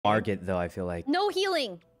market though. I feel like. No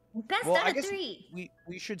healing. Best Well, out I of guess 3.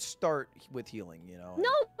 we should start with healing, you know.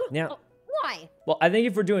 No. Yeah. Oh, why? Well, I think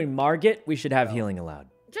if we're doing market, we should have healing allowed.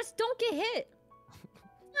 Just don't get hit.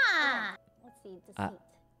 Ah. Let's see. Deceit.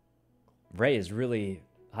 Ray is really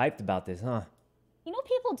hyped about this, huh? You know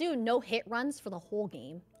people do no hit runs for the whole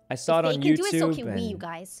game. I saw it on They can YouTube. do it, so can we, and- you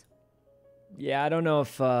guys. Yeah, I don't know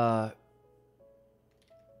if.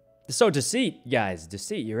 So Deceit, guys,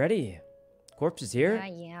 Deceit, you ready? Corpse is here.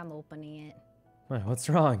 Yeah, I'm opening it. What, what's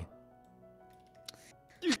wrong?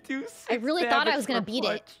 You do I really thought I was gonna beat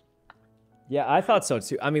it. Yeah, I thought so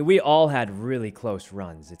too. I mean, we all had really close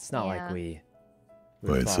runs. It's not like Yeah. we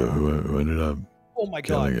Wait, so who ended up Oh my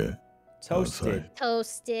killing god. it? toasted.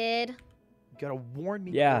 Toasted. You gotta warn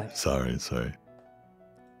me. Yeah. first. Sorry.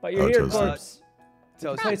 But you're Oh, here, toasted. Corpse.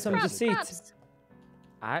 Toasted. Play some Props, Deceit. props.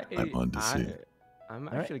 I'm on Deceit. I'm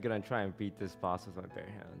Alright. actually gonna try and beat this boss with my bare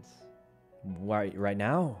hands. Why, right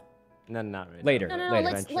now? No, not right Later. now. No, Later.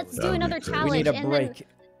 let's That'd do be another crazy. challenge. We need a and break. then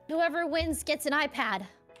whoever wins gets an iPad.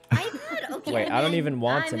 iPad? Okay. Wait, I'm I don't in. even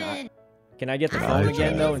want I'm an in. Can I get the An phone iPad.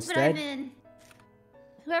 again though It is, but I'm instead? in.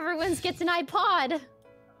 Whoever wins gets an iPod.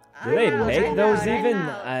 Do they I'm make out, those I'm even?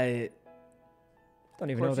 out. I don't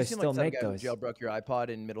even know Corpse, they you seem still like the make type of guy those. who jailbroke your iPod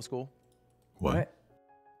in middle school. What? Right.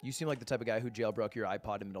 You seem like the type of guy who jailbroke your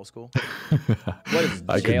iPod in middle school. What is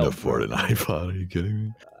I couldn't jail afford an iPod. Are you kidding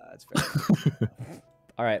me? That's fair.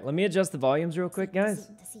 All right, let me adjust the volumes real quick, guys.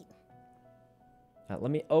 Deceit. Let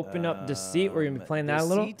me open up Deceit. We're gonna be playing that a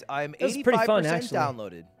little. Deceit, I'm This is pretty fun, 85% actually.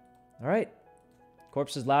 downloaded. All right.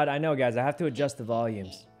 Corpse is loud. I know, guys. I have to adjust the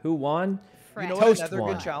volumes. Who won? You know Toast what another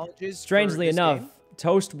won. good challenge is? for Strangely this enough, game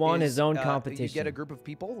Toast won is, his own You competition. get a group of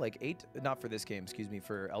people, like 8, not for this game, excuse me,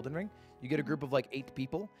 for Elden Ring. You get a group of like 8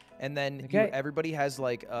 people, and then Okay. everybody has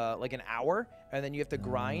like an hour, and then you have to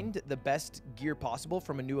grind the best gear possible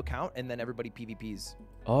from a new account, and then everybody PvPs.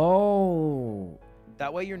 Oh.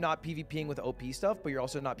 That way you're not PvPing with OP stuff, but you're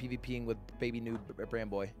also not PvPing with baby noob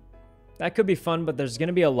Bramboy. That could be fun, but there's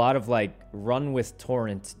gonna be a lot of like run with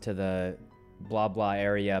torrent to the blah blah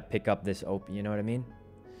area, pick up this OP. You know what I mean?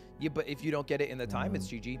 Yeah, but if you don't get it in the time, it's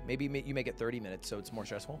GG. Maybe you make it 30 minutes, so it's more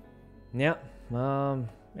stressful. Yeah. Yeah,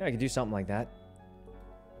 I could do something like that.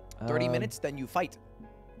 30 minutes, then you fight.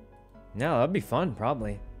 No, that'd be fun,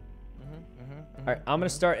 probably. All right, I'm gonna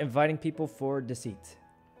start inviting people for Deceit.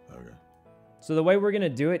 Okay. So the way we're gonna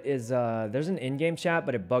do it is there's an in-game chat,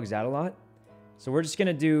 but it bugs out a lot. So we're just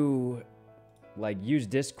gonna do like use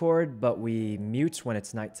Discord, but we mute when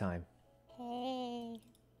it's nighttime. Hey.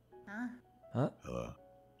 Huh? Huh? Hello.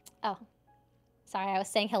 Oh. Sorry, I was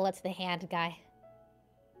saying hello to the hand guy.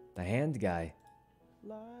 The hand guy.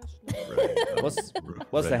 Ray, What's the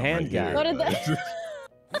Ray, I'm hand right guy? here, Go to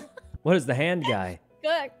right? What is the hand guy?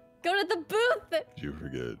 Go to the booth. Did you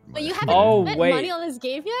forget? But you my- haven't Oh, spent wait. money on this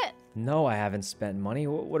game yet? No, I haven't spent money.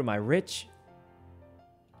 What am I, rich?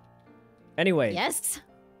 Anyway. Yes.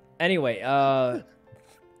 Anyway,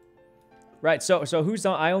 right, so who's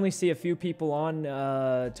on? I only see a few people on.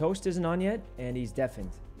 Toast isn't on yet, and he's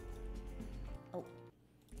deafened. Oh. All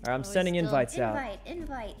right, I'm Oh, sending still- invites out.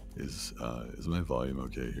 Invite. Is my volume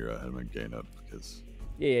okay here? I had my gain up because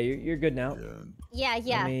Yeah, you're good now. yeah.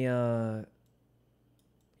 Yeah. Let me,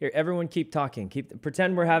 here, everyone keep talking.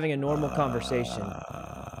 Pretend we're having a normal conversation.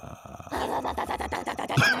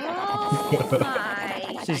 Oh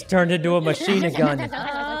my. She's turned into a machine gun. All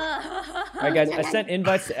Uh, right, guys, I sent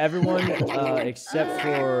invites to everyone except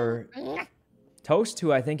for Toast,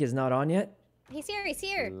 who I think is not on yet. He's here. He's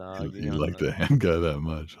here. You like the hand guy that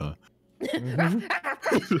much, huh?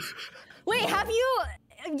 Wait, have you?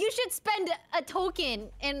 You should spend a token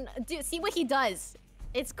and see what he does.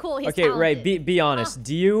 It's cool. He's Okay, Ray, talented. be honest.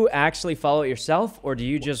 Do you actually follow it yourself, or do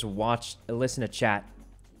you just listen to chat?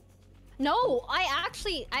 No,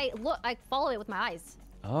 I follow it with my eyes.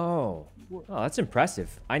 Oh, that's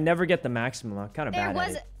impressive. I never get the maximum. I'm kind of There bad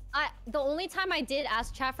was, at it. the only time I did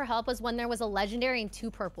ask chat for help was when there was a legendary and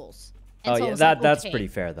 2 purples. And Oh so it yeah, was that's okay. pretty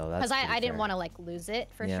fair though. That's Because I pretty didn't fair. want to like lose it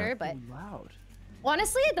for Yeah. sure, but Loud.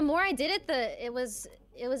 honestly, the more I did it, it was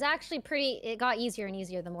actually pretty. It got easier and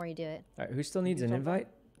easier the more you do it. All right, who still needs an invite?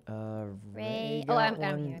 Ray, got I'm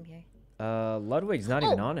one. here. I'm here. Ludwig's not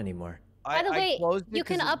even on anymore. By the way, closed it you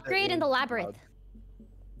can 'cause the upgrade in the game labyrinth. loud.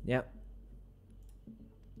 Yeah.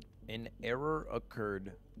 An error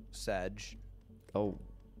occurred, Sag. Oh.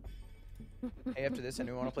 Hey, after this,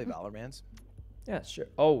 anyone want to play Valorant? Yeah, sure.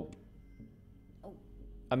 Oh.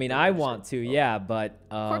 I mean, I want to, yeah, but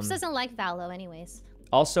Corpse doesn't like Valo, anyways.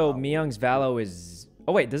 also Myung's Valo is.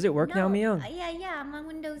 Oh wait, does it work now, Myung? Yeah, I'm on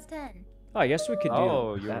Windows 10. Oh, I guess we could do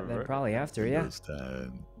Oh, that you're then right. probably after, yeah. Windows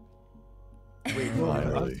 10. Wait,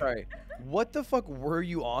 Finally. I'm sorry. What the fuck were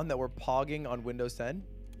you on that were pogging on Windows 10?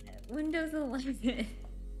 Windows 11.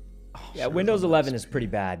 Yeah, Windows 11 is pretty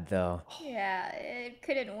bad though. Yeah, it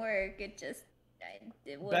couldn't work. It just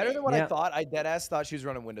it Better wouldn't. than what I Yeah. thought. I deadass thought she was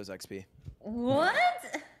running Windows XP. What?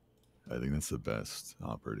 I think that's the best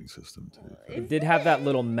operating system too. It did have that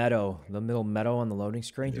little meadow, the middle meadow on the loading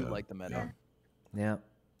screen. I do Yeah. like the meta. Yeah.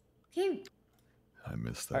 Okay. I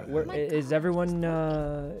missed All that. right, is everyone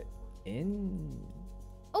in?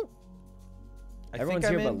 I Everyone's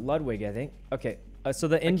think here I'm but in. Ludwig, I think. Okay, so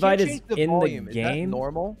the I can't invite is change in volume. the Is that game.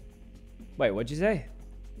 normal? Wait, what'd you say?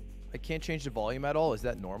 I can't change the volume at all. Is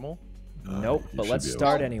that normal? Nope, you but should let's be able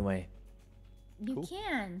start to. anyway. You Cool.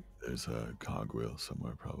 can. There's a cogwheel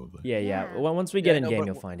somewhere probably. Yeah. Yeah. Well, once we get in no, game, but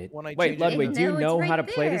you'll find it. when I Wait, change it- Ludwig, do you No, it's know how right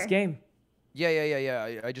to play this there. game?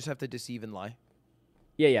 Yeah. I just have to deceive and lie.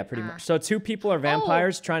 Yeah, pretty much. So two people are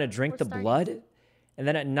vampires trying to drink we're the starting. blood, and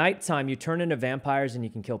then at nighttime you turn into vampires and you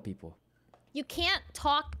can kill people. You can't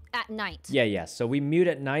talk at night. Yeah. So we mute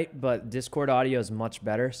at night, but Discord audio is much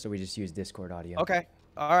better, so we just use Discord audio. Okay.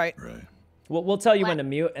 All right. Right. We'll tell you when What? to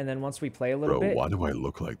mute, and then once we play a little Bro, bit. why do I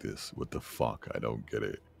look like this? What the fuck? I don't get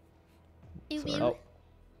it. Ew, Sorry. ew. Oh,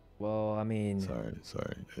 well, I mean, Sorry.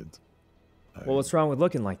 well, what's wrong with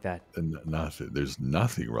looking like that? Nothing. There's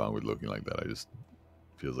nothing wrong with looking like that. I just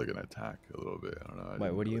feels like an attack a little bit. I don't know.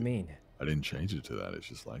 Wait, what do you mean? I didn't change it to that. It's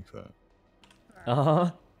just like that.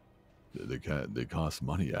 Uh-huh. They cost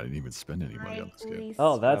money. I didn't even spend any money on this game.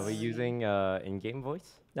 Oh, Are that's... we using in-game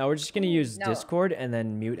voice? No, we're just going to use No. Discord and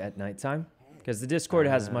then mute at nighttime. Because the Discord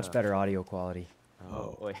has much better audio quality.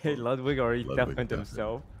 Oh, wait, Ludwig already Ludwig deafened definitely.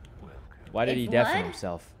 himself. Why did he It's deafen what?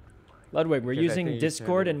 himself? Ludwig, we're Because I using think he Discord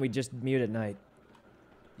turned it- and we just mute at night.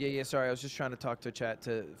 Yeah. Sorry, I was just trying to talk to chat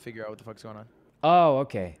to figure out what the fuck's going on. Oh,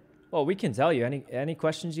 okay. Well, we can tell you. Any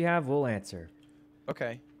questions you have, we'll answer.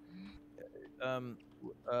 Okay.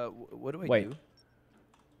 What do I Wait. do?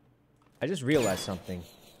 I just realized something.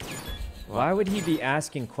 Why would he be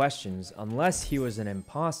asking questions unless he was an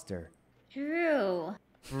imposter? True.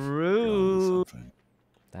 True. Something.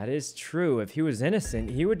 That is true. If he was innocent,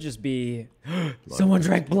 he would just be... Someone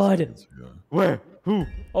drank blood. Yeah. Where? Who?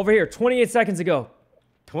 Over here, 28 seconds ago.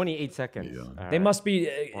 28 seconds. Yeah. All They right. must be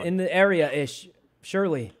in the area-ish.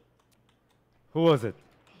 Surely. Who was it?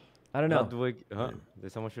 I don't know. Ludwig. Huh?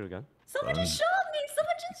 Did someone shoot a gun? Someone just shot me.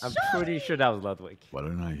 Someone just I'm shot pretty me. sure that was Ludwig. Why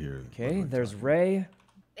don't I hear? Okay, Ludwig there's talking? Ray.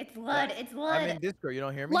 It's blood. It's I'm blood. in Discord. You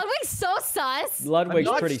don't hear me? Ludwig's so sus. Ludwig's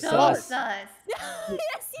not pretty so sus.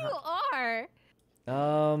 Yes, you are.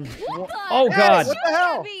 Oh Hey, God. What the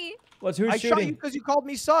hell? Abby. Who's shooting? I shot you because you called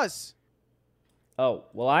me sus. Oh,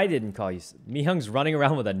 well, I didn't call you. Miyoung's running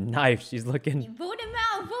around with a knife. She's looking. Vote him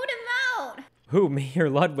out. Vote him out. Who, me or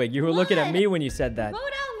Ludwig? You were looking at Blood. me when you said that. Vote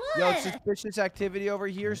out Yo, blood. suspicious activity over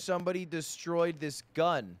here. Somebody destroyed this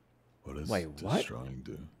gun. What does Wait, what? destroying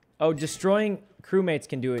do? Oh, destroying crewmates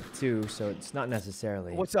can do it too, so it's not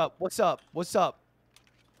necessarily. What's up? What's up? What's up?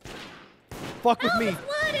 Fuck with me. It's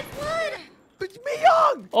blood. It's blood. It's me,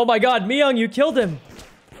 young. Oh my God, Miyoung, you killed him.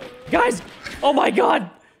 Guys, oh my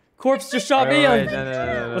God. Corpse just shot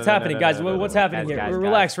Miyoung. What's happening, guys? What's happening here?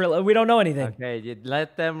 Relax, we don't know anything. Okay, you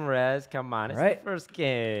let them rest. Come on, it's Right. the first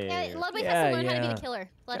game. Yeah, Ludwig Yeah, has to learn how to be yeah. the killer.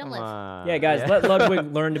 Let him Come live. on. Yeah, guys, let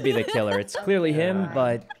Ludwig learn to be the killer. It's clearly him,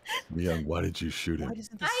 but Miyoung, why did you shoot him?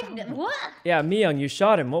 What? yeah, Miyoung, you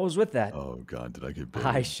shot him. What was with that? Oh God, did I get bit?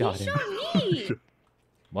 I shot He him. shot me.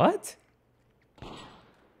 What?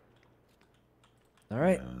 All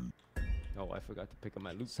right. Man, Oh, I forgot to pick up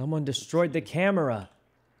my loot. Someone destroyed the camera.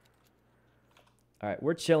 All right,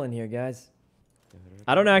 we're chilling here, guys.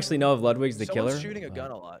 I don't actually know if Ludwig's the Someone's killer. shooting a but-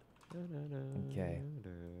 gun a lot. Okay.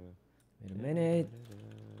 Wait a minute.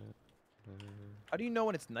 How do you know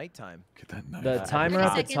when it's nighttime? get that knife. The out of timer here.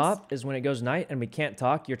 at the 30 top is when it goes night and we can't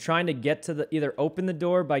talk. You're trying to get to the either open the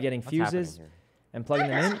door by getting What's happening fuses here? and plugging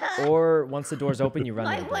them in, or once the door's open, you run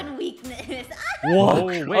My to the door. one weakness. Whoa! Oh,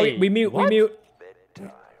 Okay, wait, we mute. what? We mute.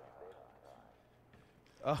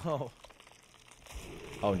 Oh.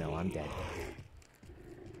 Oh no, I'm dead.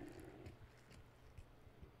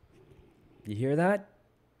 You hear that?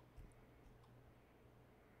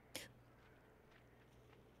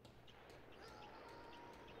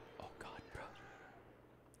 Oh God, bro.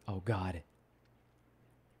 Oh God.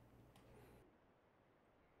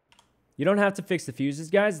 You don't have to fix the fuses,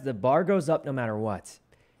 guys. The bar goes up no matter what.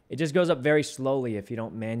 It just goes up very slowly if you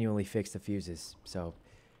don't manually fix the fuses. So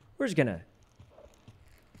we're just gonna...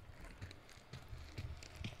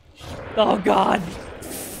 Oh God.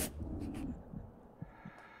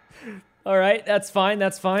 All right, that's fine.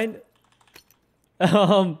 That's fine.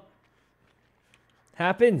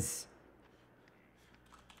 Happens.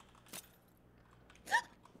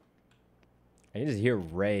 I can just hear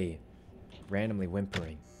Ray randomly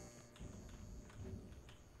whimpering.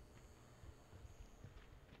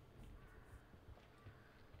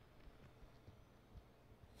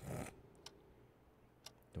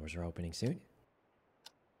 Doors are opening soon.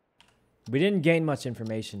 We didn't gain much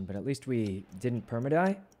information, but at least we didn't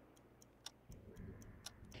permadie.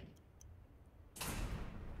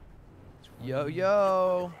 Yo,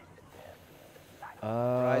 yo.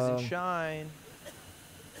 Rise and Um, shine.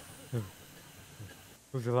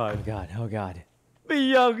 Who's Oh alive? god, oh god.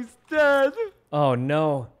 Young's dead. Oh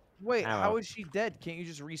no. Wait, Ow. how is she dead? Can't you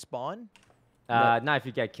just respawn? Not if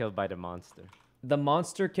you get killed by the monster. The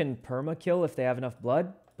monster can perma kill if they have enough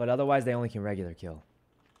blood, but otherwise they only can regular kill.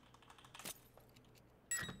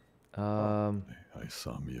 I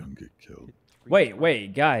saw Young get killed.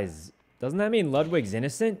 Wait, guys. Doesn't that mean Ludwig's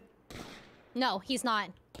innocent? No, he's not.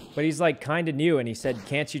 But he's like kind of new, and he said,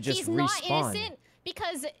 "Can't you just He's respawn?" not innocent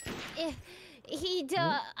because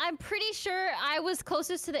I'm pretty sure I was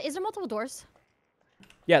closest to the. Is there multiple doors?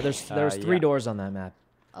 Yeah, there's three yeah. doors on that map.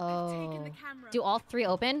 Oh. Do all three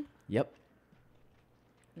open? Yep.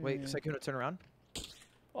 Wait, Sykkuno, turn around.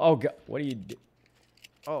 Oh god, what do you do?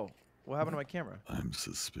 Oh, what happened to my camera? I'm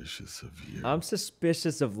suspicious of you. I'm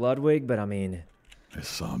suspicious of Ludwig, but I mean, I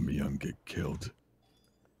saw Young get killed.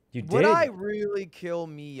 you did. Would I really kill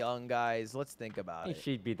me young, guys? Let's think I about think it.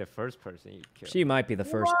 she'd be the first person you kill. She might be the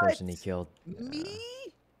first person he What? killed. Me?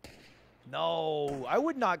 No, I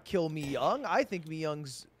would not kill me young. I think me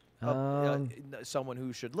young's someone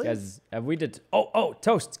who should live. Guys, have we did? Oh,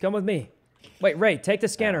 Toast, come with me. Wait, Ray, take the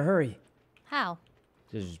scanner. Hurry. How?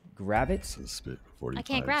 Just grab it. 45 I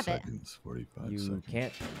can't grab it. seconds. 45 You seconds.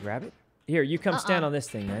 can't grab it. Here, you come stand on this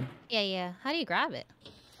thing, then. Yeah. How do you grab it?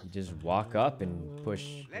 You just walk up and push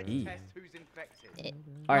E.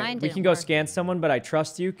 All right, Mine we didn't can go work. scan someone, but I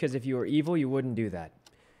trust you because if you were evil, you wouldn't do that.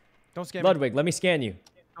 Don't scam me. Ludwig, let me scan you.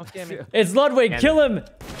 Don't scam me. It's Ludwig. Kill him.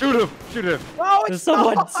 Shoot him! Shoot him! Oh, it's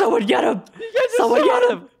Someone get him. Someone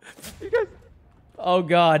get him. Oh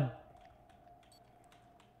god.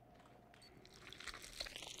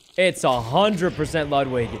 It's 100%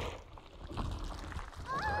 Ludwig.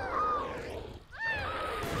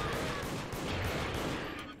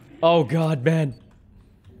 Oh god, man.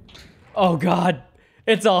 Oh god.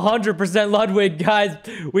 It's 100% Ludwig, guys.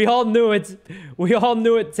 We all knew it. We all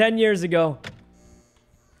knew it 10 years ago.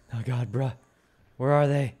 Oh god, bruh. Where are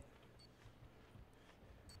they?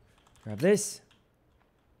 Grab this.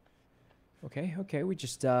 Okay. We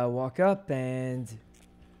just walk up and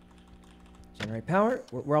generate power.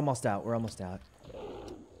 We're almost out. We're almost out.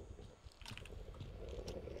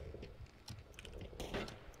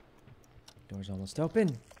 Door's almost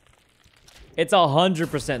open. It's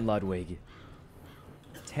 100% Ludwig.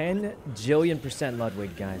 10 jillion%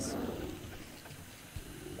 Ludwig, guys.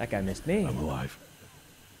 That guy missed me. I'm alive.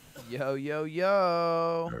 Yo, yo,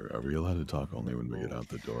 yo. Are we allowed to talk only when we get out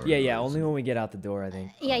the door? Yeah, only when we get out the door, I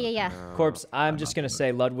think. Yeah. Corpse, I'm just gonna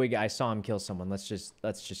say Ludwig, I saw him kill someone. Let's just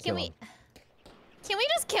kill him. Can we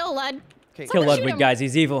just kill Lud? Okay. Kill Someone shoot Ludwig, him. guys.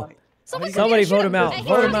 He's evil. Somebody Somebody shoot vote him out. Hey,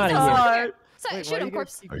 Vote him he's out of still here. here. So, Wait, shoot why do him, you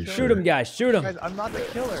corpse. Are you Shoot sure? him, guys. Shoot him. Guys, I'm not the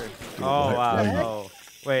killer. Oh, What? wow. Wait. Oh.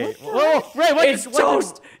 Wait. Whoa, Ray, what? It's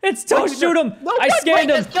Toast. It's Toast. Shoot him. No, I wait, scanned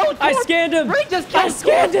Ray, him. just go, I Corpse. scanned him. Ray, just I go,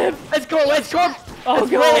 scanned him. Let's go. Let's go. Oh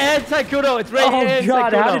It's god. Ray and Sykkuno. It's Ray Oh and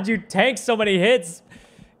god. Sykkuno. How did you tank so many hits?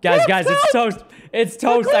 Guys, it's Toast. It's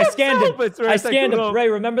Toast. I Corpse scanned him. help. It's Ray I scanned him. Sykkuno. Ray,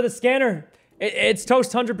 remember the scanner? It's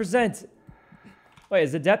Toast 100%. Wait,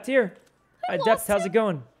 is the depth here? Hi, depth. How's it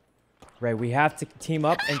going? Ray, we have to team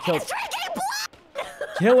up and kill.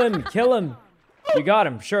 Kill him. Kill him. You got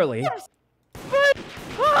him, surely.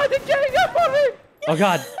 Ah, they're getting up on me. Oh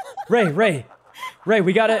god. Ray,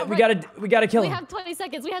 we gotta kill We him. have 20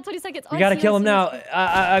 seconds. We have 20 seconds. We gotta kill him now.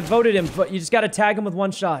 I voted him, but you just gotta tag him with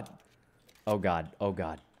one shot. Oh god.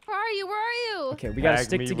 Where are you? Where are you? Okay, we gotta Tag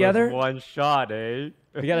stick me with together. one shot, eh?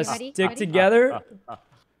 We gotta Ready? stick Ready? together.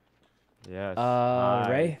 Yes.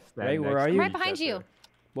 Ray, Stand Ray, where next are to you? Right each behind other. you.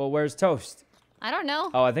 Well, where's Toast? I don't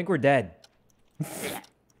know. Oh, I think we're dead.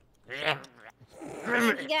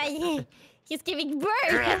 Yeah, he's giving birth.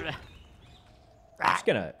 I'm just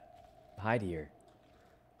gonna hide here.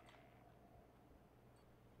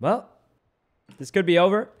 Well, this could be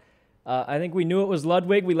over. I think we knew it was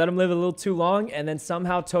Ludwig. We let him live a little too long, and then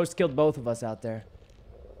somehow Toast killed both of us out there.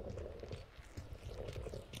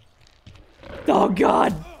 Oh,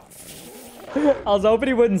 God. I was hoping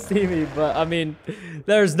he wouldn't see me, but, I mean,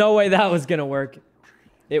 there's no way that was gonna work.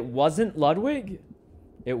 It wasn't Ludwig?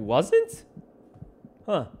 It wasn't?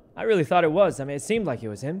 Huh. I really thought it was. I mean, it seemed like it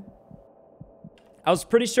was him. I was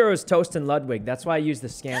pretty sure it was Toast and Ludwig. That's why I used the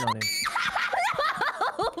scan on him.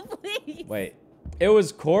 Please. Wait. It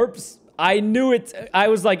was corpse. I knew it. I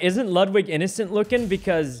was like, isn't Ludwig innocent looking?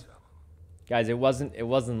 Because, guys, it wasn't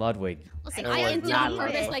Ludwig. Listen, It I was ended not on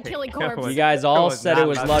purpose by Ludwig. killing It corpse. was- You guys all was said not it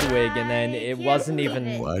was Ludwig. Ludwig, and then it can't wasn't believe even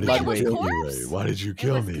it. Why did Ludwig. you kill me, corpse? Ray? Why did you It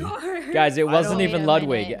kill was me? corpse. Guys, it wasn't Wait even a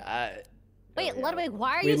Ludwig. minute. Wait, Ludwig,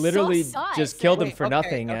 why are We you literally so sus? just killed him Wait, for okay,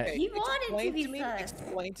 nothing. okay. He wanted to Explain be me, sus.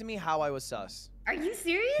 explain to me how I was sus. Are you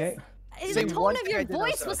serious? Okay. The Say tone one of thing your I did not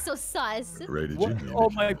voice sus. was so sus. Ray, did you What? mean Oh,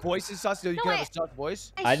 to my kill? voice is sus. You No, can have I- a sus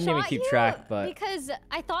voice. I didn't even shot keep you track, but- because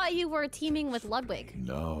I thought you were teaming with Ludwig.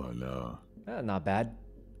 No, no. Not bad.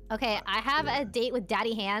 Okay, I have a date with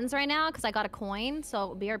Daddy Hands right now because I got a coin.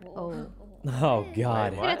 So be our. Oh, Oh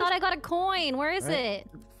God. dude, I thought I got a coin. Where is it?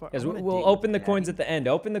 Guys, we'll open the coins at the end.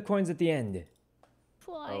 Open the coins at the end.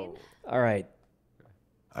 Fine. All right.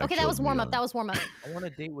 I Okay, that killed was warm up. Neon. That was warm up. I want a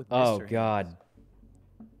date with Oh Mr. God.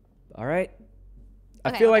 All right. I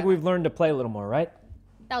Okay, feel like okay. we've learned to play a little more, right?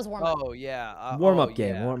 That was warm up. Oh yeah. Warm oh, up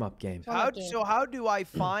game. yeah. Warm up game. Warm up game. So how do I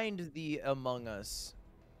find the Among Us?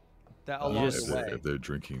 That along just- the way. If they're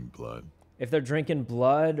drinking blood. If they're drinking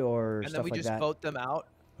blood or And then stuff we like just that, vote them out.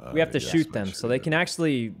 we have to yes, shoot make them, sure so they that can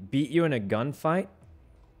actually beat you in a gunfight,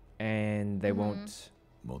 and they won't.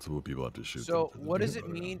 Multiple people have to shoot So them. for them what to does get it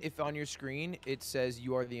voted mean if on your screen it says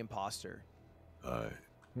you are the imposter? out.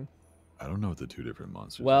 I don't know what the two different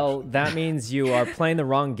monsters. Well, actually- that means you are playing the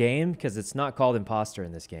wrong game because it's not called imposter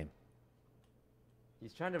in this game.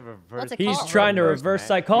 He's trying to reverse. What's it He's called? trying to Reverse, reverse man.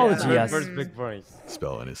 psychology. Yeah. Yes. Reverse big brain.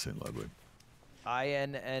 spell innocent, Ludwig.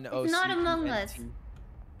 INNOC. It's not Among Us.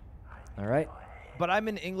 All right. But I'm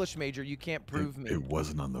an English major. You can't prove me. It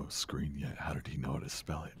wasn't on the screen yet. How did he know how to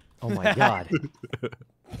spell it? Oh my God.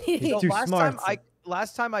 He's So too last smart.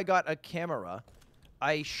 last time I got a camera,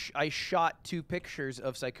 I shot 2 pictures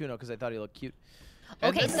of Sykkuno because I thought he looked cute.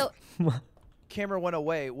 And Okay, then so camera went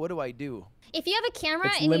away. What do I do? if you have a camera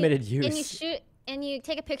It's and limited you use. shoot and you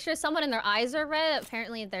take a picture of someone and their eyes are red,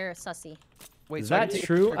 apparently they're sussy. Wait, Is so I that can take a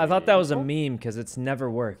true? picture I of thought that was a people? meme because it's never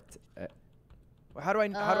worked. How do I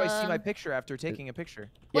see my Um, picture after taking a picture?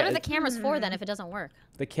 What Yeah, are the cameras for then if it doesn't work?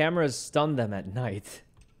 The cameras stun them at night.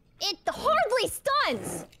 It hardly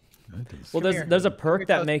stuns. That does- Well, here. there's a Here, perk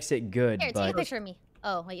that Toast. makes it good, Here, take but a picture of me.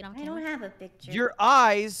 Oh, wait, you don't have I a don't camera? have a picture. Your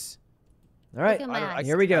eyes. all right, Look at my eyes.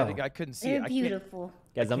 here we go. I couldn't see They're it. I can't- beautiful.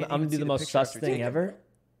 guys. I'm can't gonna even do see the the most picture sus after thing taking it. ever.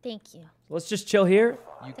 Thank you. Let's just chill here,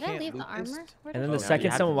 You Did I can't leave the loot armor? this. Where and did then it the go?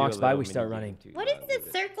 second someone walks by, we start running. What is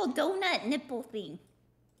the circle donut nipple thing?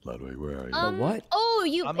 Ludwig, where are you? what? Oh,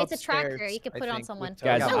 I'm it's a tracker. upstairs, You can I put it on think, someone. with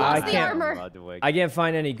Guys, I I lost the can't- armor. I can't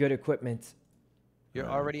find any good equipment. You're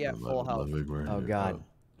Alright, already at full health. Ludwig, where are Oh, you? God.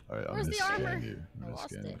 All right, I'm Where's gonna the scan armor? you. I'm I gonna lost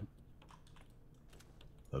scan it. you.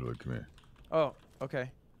 Ludwig, come here. Oh, okay.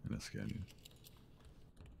 I'm gonna scan you.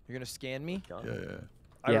 You're gonna scan me? Yeah.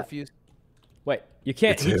 I Yeah. refuse. Wait, you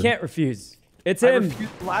can't. It's He him. can't refuse. It's I him.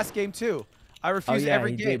 refused the last game too. I Oh refuse yeah,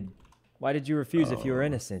 every he game. did. Why did you refuse if you were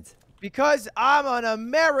innocent? Because I'm an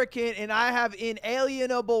American and I have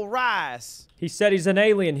inalienable rights. He said he's an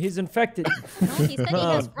alien. He's infected. No, he said he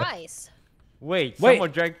has rice. Wait, Wait.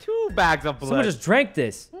 someone drank 2 bags of blood. Someone just drank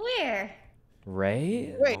this. Where?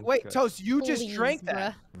 Ray? Wait, Okay. Toast, you just Please, drank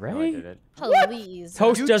that. Ray? No, I didn't. Please.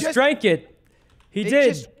 Toast You just just- drank it. He It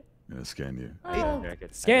did. just- I'm gonna scan you. I didn't Oh, drink it.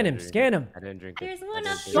 I Scan didn't him, drink scan it. him. I didn't drink it. There's I one didn't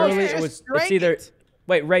up drink there. Surely just it was. drank It's either. it.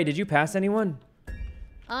 Wait, Ray, did you pass anyone?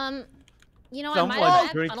 You know, I might have Someone's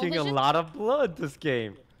had tunnel drinking a vision. lot of blood this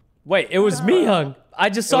game. Wait, it was me, Hung. I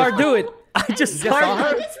just saw her do it. I just saw saw her.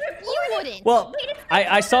 her? You wouldn't. Well,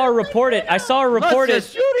 I saw her report it. I saw her report Blood's it.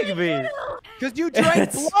 just shooting me. Because you drank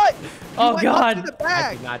It's- blood. Oh, You went up God. to the I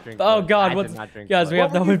bag. did not drink Oh blood. God, I what's did not drink guys? We blood.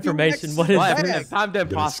 have no What would you do information. next? What is Well, Bag. this? if I'm the I'm gonna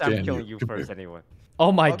imposter, I'm scan killing you. you Come first here. anyway.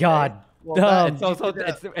 Oh my Okay. God. Well, that- It's also You did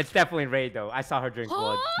that. it's definitely Ray though. I saw her drink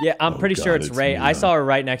blood. Yeah, I'm Oh, pretty sure God, it's it's Ray. me, I huh? saw her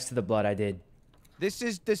right next to the blood. I did. This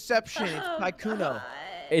is deception. It's Oh, Sykkuno. God.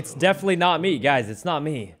 It's definitely not me, guys. It's not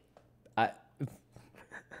me.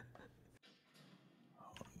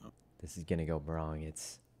 This is gonna go wrong.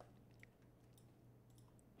 It's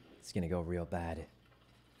gonna go real bad.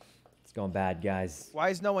 It's going bad, guys. Why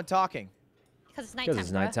is no one talking? Because it's nighttime. Because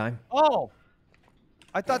it's bruh. nighttime. Oh,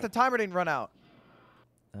 I thought the timer didn't run out.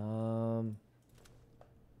 All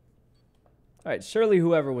right, surely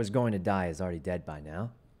whoever was going to die is already dead by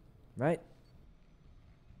now, right?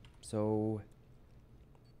 So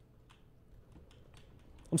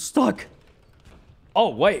I'm stuck. Oh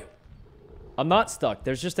wait, I'm not stuck.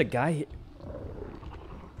 There's just a guy here.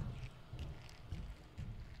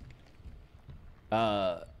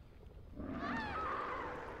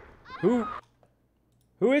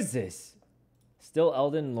 Who is this? Still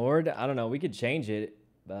Elden Lord? I don't know. We could change it.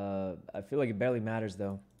 I feel like it barely matters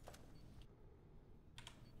though.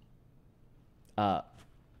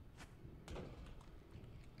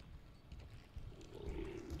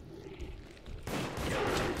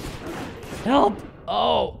 Help!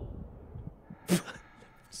 Oh!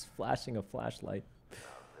 Just flashing a flashlight.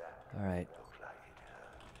 All right.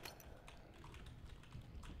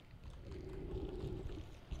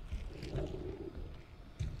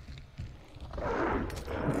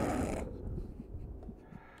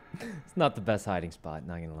 It's not the best hiding spot,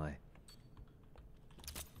 not gonna lie.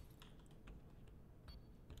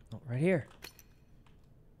 Oh, right here.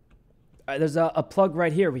 All right, there's a plug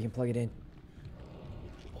right here. We can plug it in.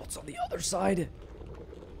 Oh, it's on the other side.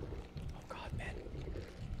 Oh, God, man.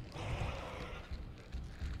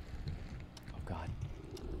 Oh, God.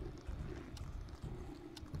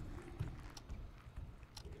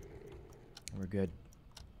 We're good.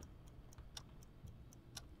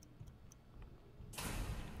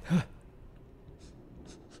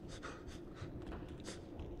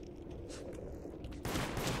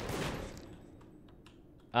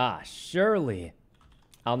 Ah, surely.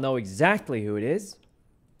 I'll know exactly who it is.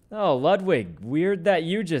 Oh, Ludwig. Weird that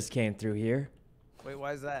you just came through here. Wait,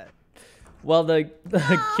 why is that? Well, the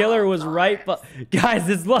killer was right, but guys,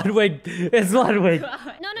 it's Ludwig. It's Ludwig.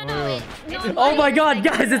 No, wait. No, Oh my God,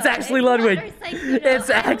 guys, it's actually Ludwig. It's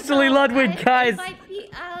actually Ludwig, guys.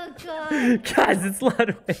 Guys, it's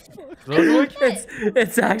Ludwig. Ludwig?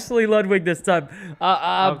 It's actually Ludwig this time.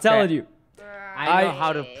 I'm Okay. telling you. I know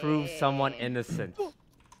how to prove someone innocent.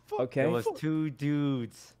 Okay. There was two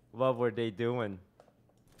dudes. What were they doing?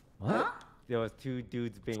 What? There was two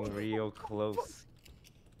dudes being real close.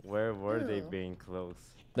 Where were they being close?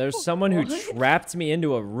 There's someone who trapped me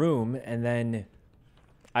into a room, and then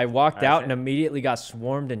I walked out and immediately got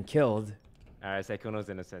swarmed and killed. Alright, Sykkuno's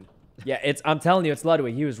innocent. Yeah, I'm telling you, it's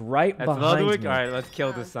Ludwig. He was right That's behind Ludwig? me. Alright, let's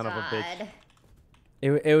kill this son of a bitch.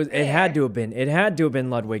 It had to have been. It had to have been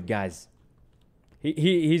Ludwig, guys.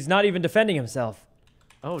 He's not even defending himself.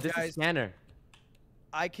 Oh, this Guys, is Scanner.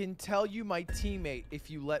 I can tell you my teammate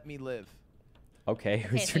if you let me live. Okay, Okay,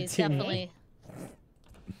 who's so your he's teammate? definitely.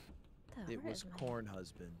 It was Corn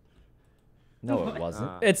Husband. No, it wasn't.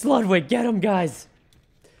 Ah. It's Ludwig. Get him, guys.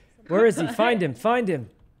 Where is he? Find him. Find him.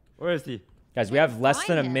 Where is he? Guys, we have less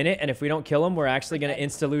than a Find him. minute, and if we don't kill him, we're actually gonna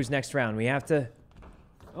insta lose next round. We have to.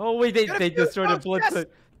 Oh wait, they destroyed the blood. Yes!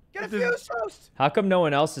 Get a fuse roast! How come no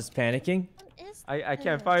one else is panicking? I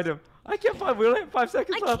can't find him. I can't find. We only have 5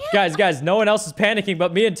 seconds left. Guys, no one else is panicking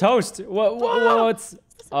but me and Toast. What's?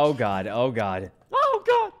 Oh God. Oh God. Oh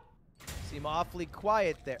God. Seem awfully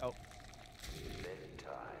quiet there. Oh.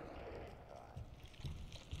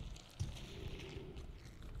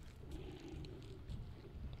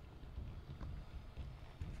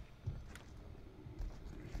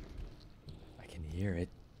 I can hear it.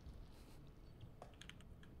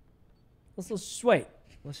 Let's just wait.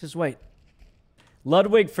 Let's just wait.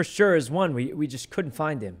 Ludwig for sure is one. We just couldn't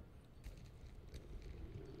find him.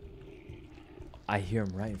 I hear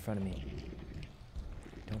him right in front of me.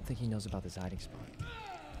 Don't think he knows about this hiding spot.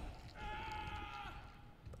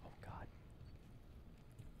 Oh God.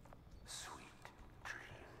 Sweet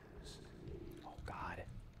dreams. Oh God.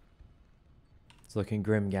 It's looking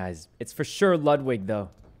grim, guys. It's for sure Ludwig though.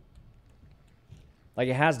 Like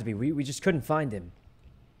it has to be. We just couldn't find him.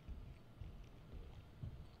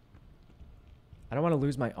 I don't want to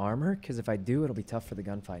lose my armor, because if I do, it'll be tough for the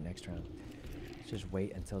gunfight next round. Let's just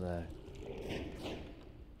wait until the...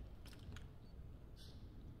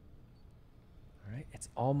 Alright, it's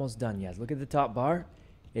almost done, guys. Look at the top bar.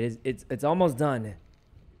 It's almost done.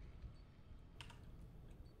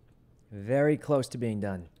 Very close to being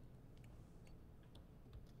done.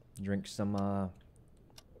 Drink some,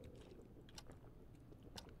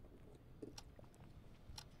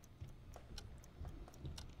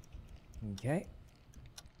 Okay.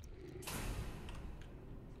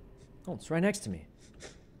 Oh, it's right next to me.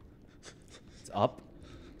 It's up.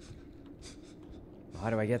 How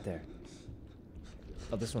do I get there?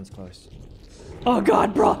 Oh, this one's close. Oh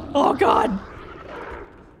God, bro! Oh God!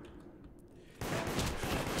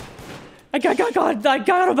 I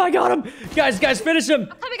got him! Guys, finish him!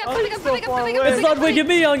 Coming up. It's Ludwig and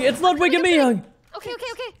Young. It's Ludwig and Young. Okay.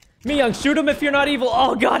 Young, shoot him if you're not evil.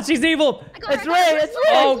 Oh God, she's evil. It's Ray.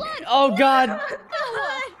 Oh God.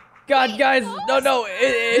 God, guys, no,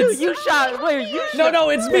 it's You shot. Wait, you shot. no,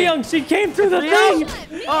 it's Young. She came through the thing.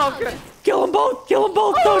 Oh, okay. Kill them both.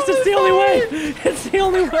 Toast, it's the only way. It's the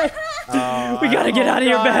only way. We gotta get out of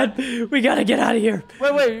here, man. We gotta get out of here.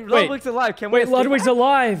 Wait, Ludwig's alive. Can we Wait, escape? Ludwig's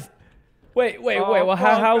alive. Wait. Well,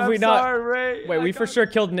 how have we not? Sorry, Ray. Wait, we for sure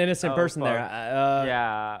killed an innocent person there.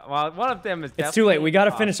 Yeah. Well, one of them is. It's too late. We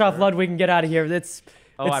gotta definitely finish off imposter. Ludwig and get out of here.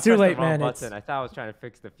 Oh, It's I too pressed late, the wrong man. button. I thought I was trying to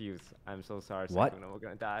fix the fuse. I'm so sorry, What? Sykkuno. We're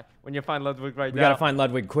gonna die. When you find Ludwig right We now. gotta find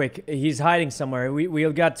Ludwig quick. He's hiding somewhere.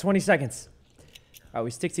 We've got 20 seconds. All right,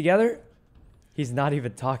 we stick together. He's not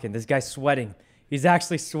even talking. This guy's sweating. He's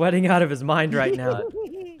actually sweating out of his mind right now.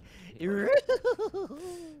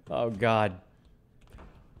 Oh, God.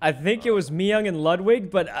 I think it was Miyoung and Ludwig,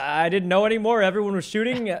 but I didn't know anymore. Everyone was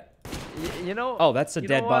shooting. You know. Oh, that's a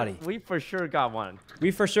dead body. We for sure got one.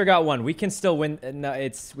 We for sure got one. We can still win. No,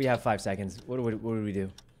 we have 5 seconds. What do we do?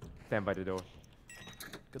 Stand by the door.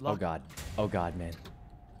 Good luck. Oh, God. Oh, God, man.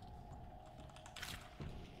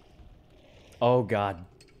 Oh, God.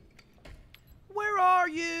 Where are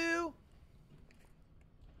you?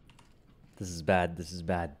 This is bad. This is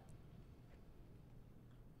bad.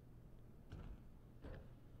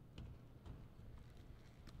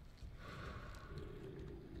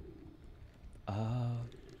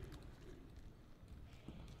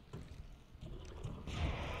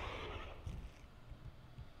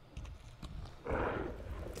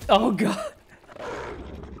 Oh, God.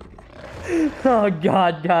 Oh,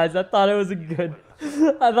 God, guys. I thought it was a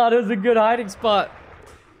good hiding spot.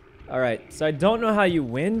 All right, so I don't know how you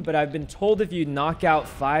win, but I've been told if you knock out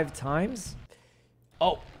 5 times...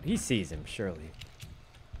 Oh, he sees him, surely.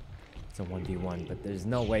 It's a 1v1, but there's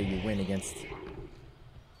no way you win against...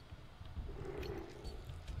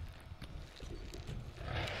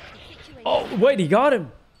 Oh, wait, he got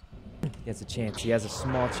him! He has a chance. He has a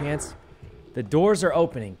small chance. The doors are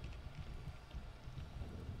opening.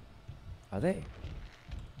 Are they?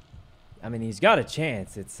 I mean, he's got a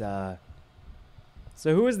chance. It's, So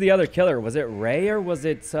who was the other killer? Was it Ray or was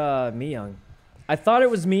it Miyoung? I thought it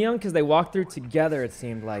was Miyoung because they walked through together, it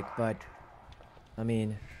seemed like, but... I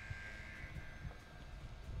mean...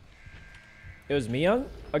 It was Miyoung?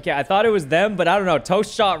 Okay, I thought it was them, but I don't know.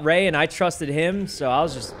 Toast shot Ray and I trusted him, so I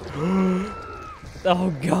was just...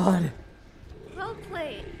 Oh, God. Well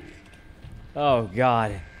played. Oh,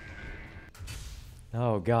 God.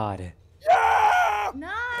 Oh, God.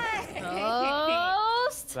 Nice.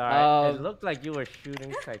 Toast. Sorry, it looked like you were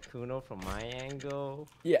shooting Sykkuno from my angle.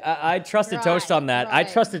 Yeah, I trusted Toast Right, on that. I right.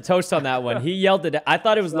 trusted Toast on that one. He yelled it. I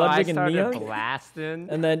thought it was So Ludwig I and started Miyoung. blasting.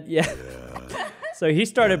 And then, yeah. So he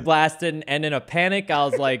started blasting, and in a panic, I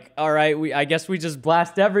was like, all right, I guess we just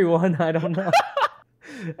blast everyone. I don't know.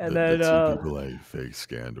 And then, the 2 people I fake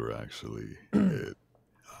scanned were actually hit.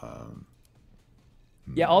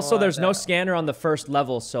 yeah, also, there's no scanner on the first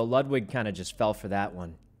level, so Ludwig kind of just fell for that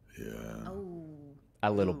one. Yeah. Oh.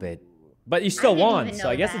 A little bit. But you still didn't won, even so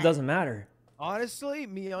I know guess it that. doesn't matter. Honestly,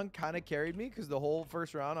 Miyoung kind of carried me because the whole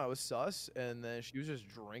first round I was sus, and then she was just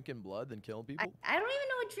drinking blood and killing people. I don't even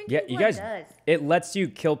know what drinking Yeah, you blood guys, does. it lets you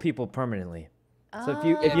kill people permanently. So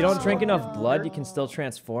if you don't drink enough blood, you can Oh. still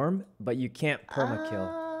transform, but you can't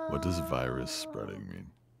perma-kill. What does virus spreading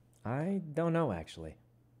mean? I don't know, actually.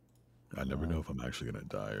 I never know if I'm actually gonna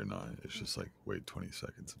die or not. It's just like wait 20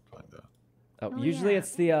 seconds and find out. Oh, Oh, usually yeah.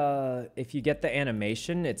 it's the, if you get the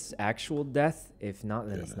animation, it's actual death. If not,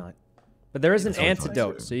 then it's Yeah. not. But there is an That's what I thought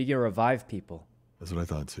antidote, too. so you can revive people. That's what I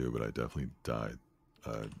thought too, but I definitely died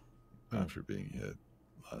after being hit.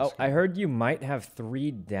 Oh, last I game. heard you might have 3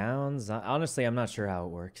 downs. Honestly, I'm not sure how it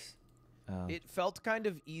works. It felt kind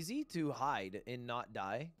of easy to hide and not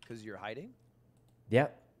die because you're hiding. Yeah.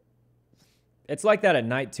 It's like that at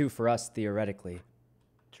night, too, for us, theoretically.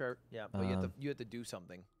 Sure. Yeah, but you have to do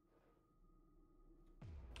something.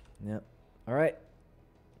 Yep. All right.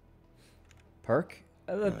 Perk?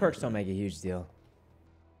 The perks don't make a huge deal.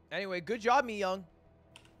 Anyway, good job, Miyoung.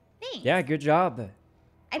 Thanks. Yeah, good job.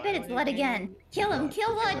 I bet it's Lud again. Kill him.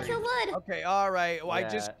 Kill Lud. Kill Lud. Okay, all right. Well, I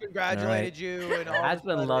just Yeah. congratulated you and all. Has of a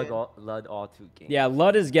been sudden- Lud all 2 games. Yeah,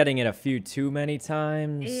 Lud is getting it a few too many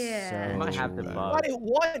times. Yeah. So... Might have been Wow. Lud. Not at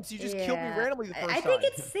once. You just killed me Yeah. randomly the first I time. think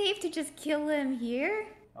it's safe to just kill him here.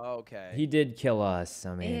 Okay. He did kill us.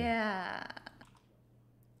 I mean, Yeah.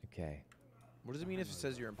 okay. What does it mean if it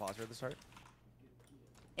says you're imposter at the start?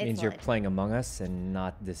 It's Means you're Lud. playing Among Us and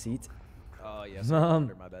not Deceit. Oh, yes. My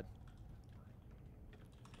bad.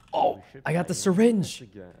 Oh, We should I got the play syringe.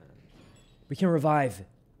 again. We can revive.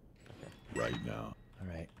 Right now. All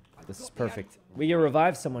right. This is perfect. We can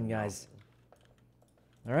revive someone, guys.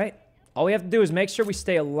 All right. All we have to do is make sure we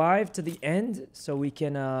stay alive to the end so we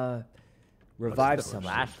can revive The someone.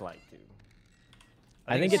 flashlight, dude.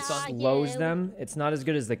 I think it it's- slows Yeah. them. It's not as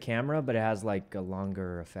good as the camera, but it has like a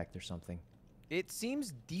longer effect or something. It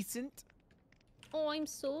seems decent. Oh, I'm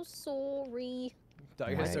so sorry. Thought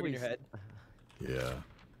you had Right. stuck in your head. Yeah.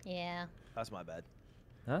 Yeah. That's my bad.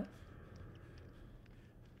 Huh?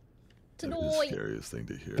 That'd be the scariest thing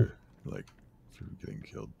to hear. Like, if you're getting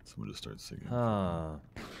killed, someone just starts singing. Huh.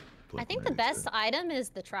 I think the best item is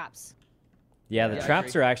the traps. Yeah, the Yeah, I traps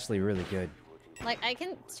agree. are actually really good. Like, I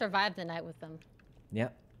can survive the night with them. Yeah.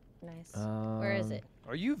 Nice. Where is it?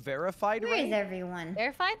 Are you verified, Where is Ray? everyone?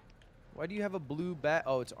 Verified? Why do you have a blue bat?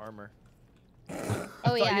 Oh, it's armor.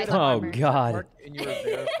 Oh, yeah, I had got Oh armor. God. Mark, and you were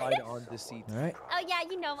verified on Deceit. All right. Oh, yeah,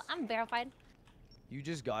 you know, I'm verified. You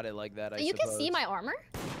just got it like that, I You can suppose. see my armor?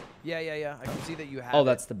 Yeah. I can see that you have Oh, it.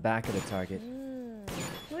 that's the back of the target.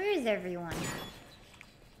 Where is everyone?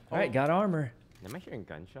 All right, got armor. Am I hearing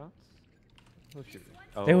gunshots? Who's shooting?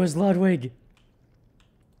 Oh. It was Ludwig.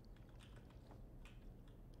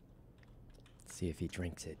 See if he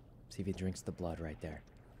drinks it. See if he drinks the blood right there.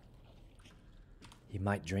 He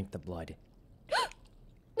might drink the blood.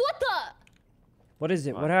 What the? What is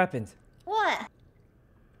it? What happened? What?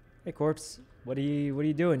 Hey, corpse. What are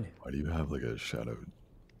you doing? Why do you have like a shadow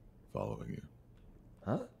following you?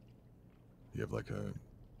 Huh? You have like a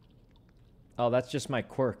Oh, that's just my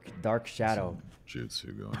quirk, dark shadow.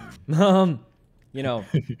 jutsu going. You know,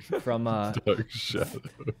 from Dark shadow.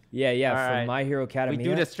 yeah, All from right. My Hero Academia. We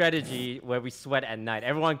do the strategy where we sweat at night.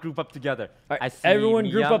 Everyone group up together. All right, I see everyone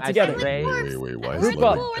group Miyang, up I see together. Ray. Wait. Why is Group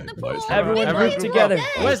up. Ludwig dead? Why is Everyone Ludwig group dead? together.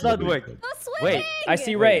 Where's Ludwig? dead? The swing! Wait, I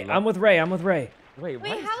see Wait, Ray. I'm with Ray. I'm with Ray. Wait,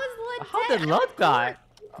 Wait, how is Lud How dead? did Lud die?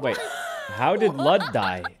 Wait, how did Lud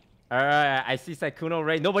die? Alright, I see Sykkuno,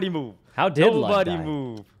 Ray. Nobody move. How did Lud Nobody die?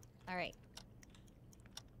 move. All right.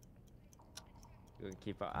 We'll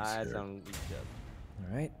keep our eyes here. on each other.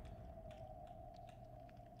 All right.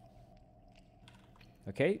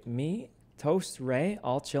 Okay, me, Toast, Ray,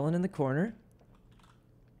 all chilling in the corner.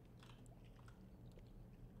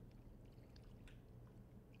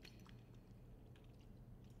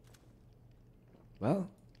 Well.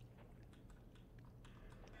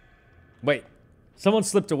 Wait, someone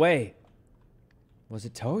slipped away. Was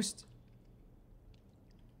it Toast?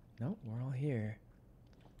 No, we're all here.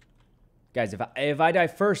 Guys, if I die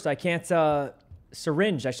first, I can't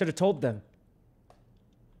syringe. I should have told them.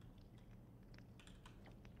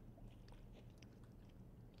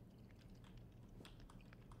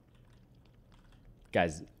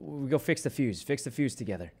 Guys, we go fix the fuse. Fix the fuse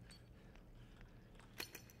together.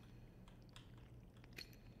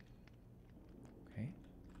 Okay.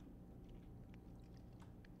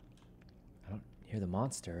 I don't hear the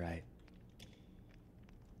monster, right?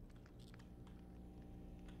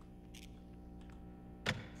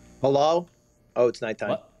 Hello? Oh, it's nighttime.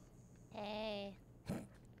 What? Hey.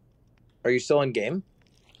 Are you still in game?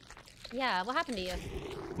 Yeah, what happened to you?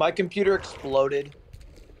 My computer exploded,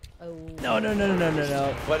 Oh.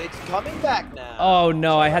 No. but it's coming back now. Oh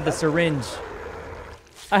no, I had the syringe.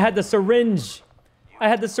 I had the syringe. I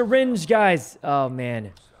had the syringe, guys. Oh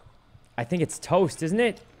man. I think it's Toast, isn't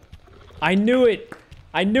it? I knew it.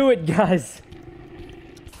 I knew it, guys.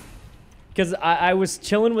 Because I was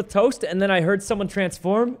chilling with Toast and then I heard someone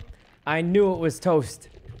transform. I knew it was Toast.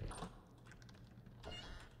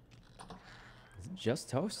 Is it just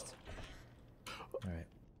Toast? All right.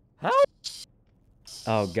 How?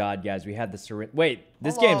 Oh god, guys, we had the syringe. Wait,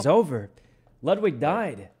 this Hello. game's over. Ludwig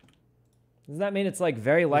died. Does that mean it's like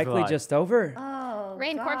very likely alive? just over? Oh,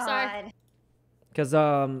 Rain corpse are- God. Because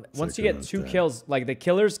once you get Sykkuno's 2 dead. kills, like the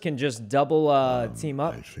killers can just double team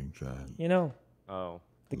up. I think that. You know, Oh.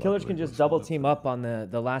 the killers can Ludwig just was double one of team them. up on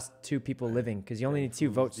the last 2 people living. Because you only need 2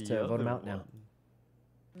 votes Who's to the vote them other out now.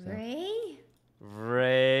 one? Ray?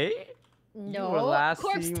 Ray? No. were last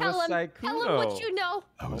Corpse, seen tell with him. Tell him what Sykkuno. you know.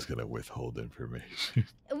 I was gonna withhold information.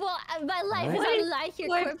 Well, my life What? is on life here,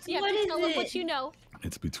 What- Corpse. You have what to is tell him it? what you know.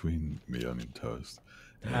 It's between Miyang and Toast.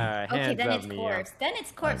 Alright, Okay, hands then up, it's Mia. corpse. Then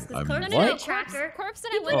it's corpse, because I'm- corpse I'm- put a What? tracker. Corpse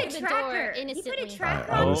and He I put went a to the door tracker. He innocently. put a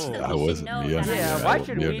tracker I on was, so I he wasn't should know Miyang. that. Yeah, why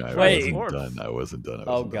should we Miyang, trust I Wait. wasn't corpse? done. I wasn't done.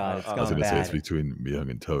 Oh god, it's I was gone gonna say it's bad. between Miyang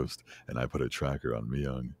and Toast, and I put a tracker on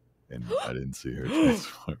Miyang, and I didn't see her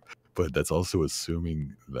transform. But that's also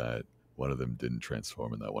assuming that one of them didn't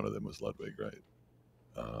transform and that one of them was Ludwig, right?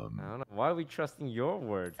 I don't know. Why are we trusting your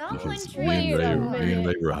word? Someone Because trained Wait a me and minute.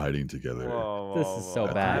 Ray were hiding together. Whoa, This whoa, is so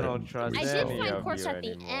whoa. bad. I don't trust I I did did So- any find of Corpse you at the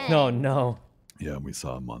anymore. end. No, no. Yeah, and we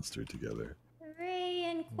saw a monster together. Ray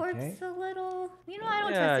and corpse Okay. a little. You know, I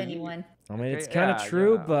don't Yeah, trust you- anyone. I mean, it's Okay, kind of yeah,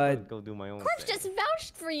 true, yeah, I'm but gonna go do my own Corpse thing. just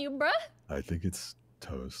vouched for you, bruh. I think it's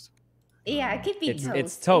Toast. Yeah, it could be it's toast.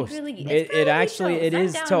 it's Toast. Really, It actually it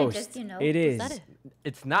is I'm down to Toast. just, you know, It Is is. that a,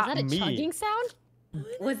 It's is not that a me. chugging sound?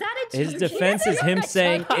 Was that a His chugging? defense is him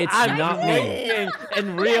saying it's I'm not me. drinking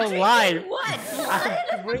in real life. What?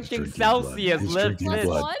 I'm drinking drinking Celsius, blood. He's live drinking this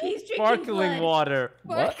blood. What? He's drinking sparkling blood. water.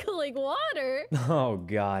 What? Sparkling water. Oh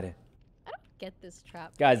god. get this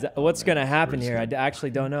trap. Guys, what's man, gonna happen we're here? I just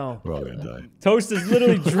actually don't know. We're all gonna die. Toast is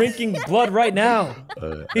literally drinking blood right now.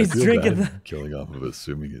 He's I feel drinking bad killing off of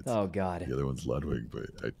assuming it's Oh god. the other one's Ludwig,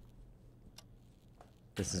 but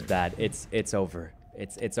This is bad. It's over.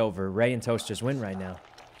 It's over. Ray and Toast just win right now.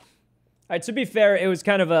 All right, to be fair, it was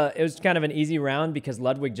kind of an easy round because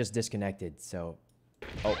Ludwig just disconnected. So,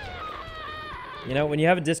 oh, you know, when you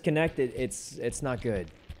have a disconnect, it's not good.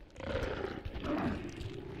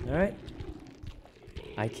 All right.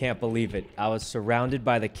 I can't believe it. I was surrounded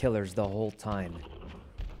by the killers the whole time.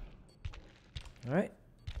 All right.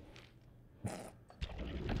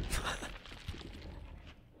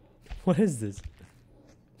 What is this?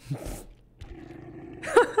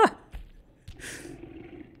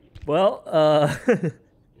 Well,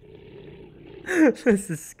 this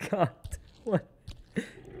is Scott. What?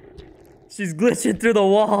 She's glitching through the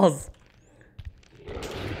walls.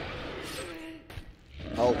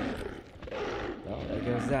 Oh. Oh, there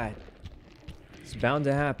goes that. It's bound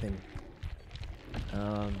to happen.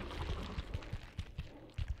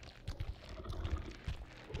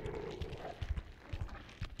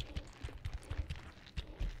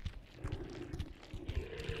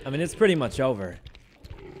 I mean, it's pretty much over.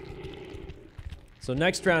 So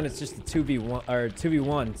next round, it's just a 2v1 or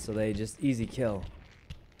 2v1, so they just easy kill.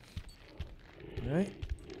 All right.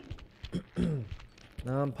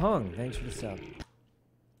 Pong, thanks for the sub.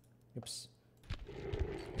 Oops.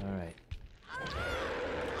 All right.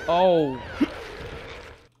 Oh.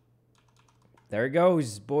 There it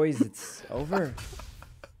goes, boys. It's over.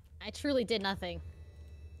 I truly did nothing.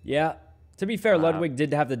 Yeah. To be fair, Ludwig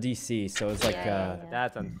did have the DC, so it's like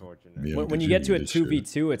That's unfortunate. Mio, when did you get to a mean shoot?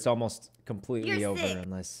 2v2, it's almost completely You're over sick.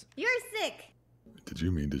 unless. You're sick. Did you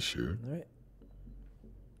mean to shoot? All right.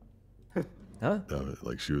 Huh? No,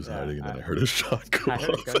 like she was hiding, and then I I- heard a shot go I heard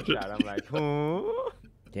a off. gunshot. I'm like, huh?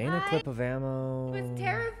 Gain a clip of ammo. I was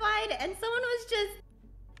terrified, and someone was just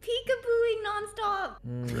peekabooing nonstop.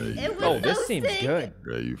 Ray, It was Oh, so this seems sick. good.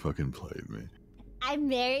 Ray, you fucking played me. I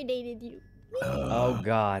marinated you. Oh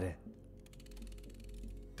God.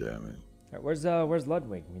 Damn it. All right, where's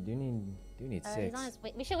Ludwig? We do need He's 6. on his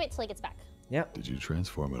way. We should wait till he gets back. Yep. Did you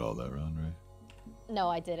transform it all that round, Ray? No,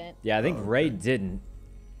 I didn't. Yeah, I think Oh, Ray okay. didn't.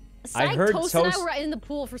 Side heard Toast and I Toast- were in the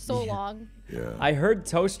pool for so long. Yeah. I heard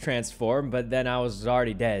Toast transform, but then I was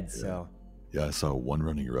already dead. So Yeah, I saw one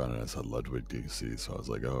running around, and I saw Ludwig DC, so I was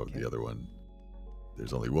like, oh, the other one.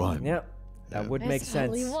 There's only one. yep, that Yeah. would make There's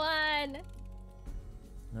only sense. one.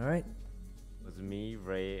 All right. It was me,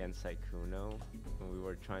 Ray, and Sykkuno when we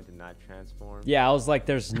were trying to not transform. Yeah, I was like,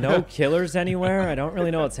 there's no killers anywhere. I don't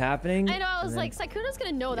really know what's happening. I know. I was And like, Sykkuno's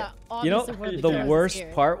gonna know that. you know, Obviously, one of the killers is worst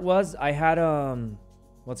here. part was I had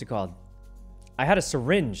what's it called? I had a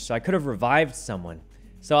syringe, so I could have revived someone.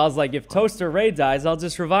 So I was like, if Toast or Ray dies, I'll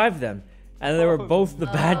just revive them. And they were both the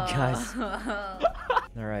bad guys.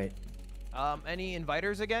 All right. Any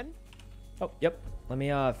inviters again? Oh, yep. Let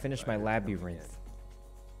me finish my labyrinth.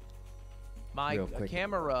 My Real quick.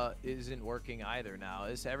 camera isn't working either now.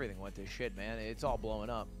 Everything went to shit, man. It's all blowing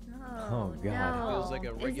up. Oh, God. No. Feels like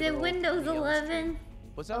a Is regular it old Windows video 11? stream.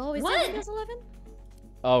 What's up? Oh, is What? that Windows 11?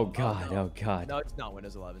 Oh God. no. Oh God. No, it's not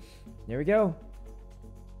Windows 11. There we go.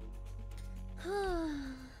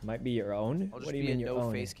 Might be your own. I'll just What do you be mean a your no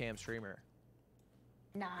own? face cam streamer.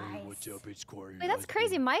 Nice. Wait, that's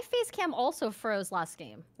crazy. My face cam also froze last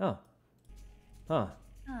game, Oh. Huh.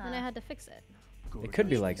 and I had to fix it. It could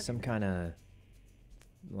be like some kind of,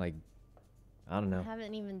 like, I don't I know.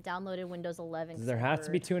 haven't even downloaded Windows 11. Does there have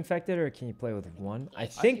to be 2 infected, or can you play with 1? I I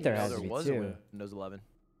think there didn't know has to be was 2. a Windows 11.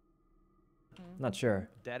 Not sure.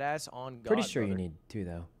 Deadass on God. Pretty sure you brother. need 2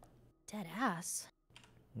 though. Dead ass.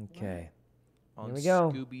 Okay. On Here we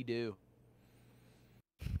go. Scooby Doo.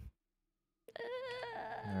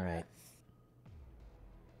 All right.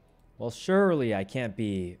 Well, surely I can't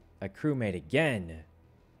be a crewmate again.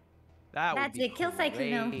 That would That's be it, kill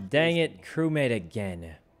Sykkuno. great. Dang it, crewmate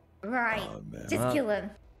again. Right. Oh, man. Just kill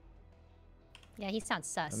him. Yeah, he sounds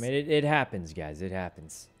sus. I mean, it happens, guys. It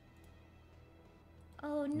happens.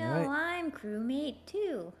 Oh no, Alright. I'm crewmate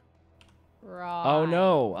too. right. Oh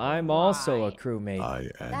no, I'm also a Right.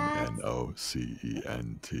 crewmate.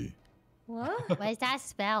 INNOCENT. What? What does that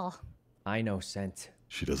spell? I know scent.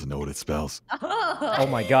 She doesn't know what it spells. Oh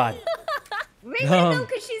my God. Raven, no,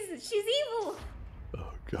 because she's evil.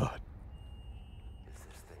 Oh, God.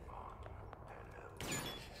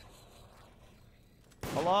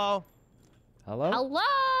 Hello? Hello?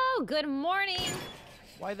 Hello. Good morning.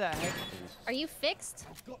 Why the heck? Are you fixed?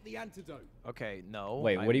 Okay, no.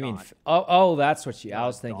 Wait, what do you mean? not. Oh, that's what you. I Not a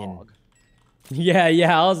was thinking. dog.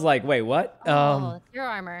 Yeah. I was like, wait, what? Oh, it's your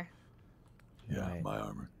armor. Yeah, Right. my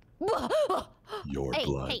armor. Your Hey,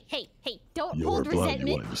 blood. hey, don't Your hold blood. You resentment.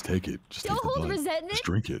 want it? Just take it. Just Don't take the hold blood. resentment. Just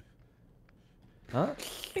drink it. Huh?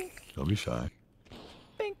 Don't be shy.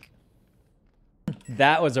 Bink.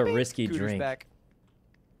 That was a risky Cooter's drink. back.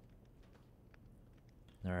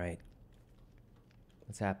 All right.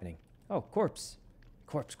 What's happening? Oh, corpse.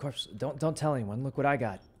 Corpse. Don't tell anyone. Look what I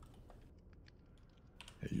got.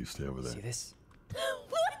 Hey, you stay over there. See this?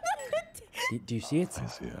 Do you see it? I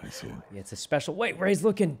see it. I see it. Yeah, it's a special. Wait, Ray's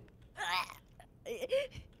looking.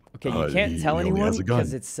 Okay, you can't he tell only anyone has a gun.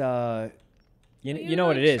 because it's you know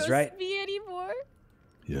what it is, right? Me anymore.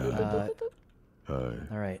 Yeah.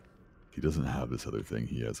 All right. He doesn't have this other thing.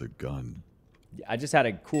 He has a gun. I just had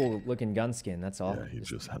a cool looking gun skin. That's all. Yeah, he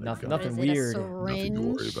just had a nothing, gun. nothing Is it a weird. Nothing to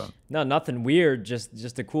worry about. No, nothing weird.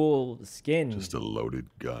 Just a cool skin. Just a loaded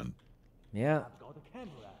gun. Yeah.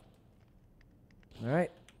 All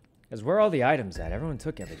right. Guys, where are all the items at? Everyone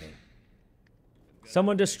took everything.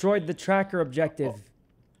 Someone destroyed the tracker objective.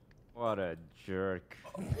 What a jerk.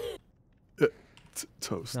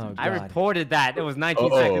 Toast. Oh, I God. reported that. It was 19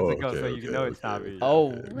 Oh, seconds ago, okay, so you know it's not okay. me. Oh.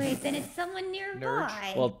 Wait, then it's someone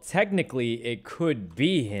nearby. Well, technically, it could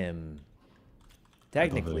be him. I thought that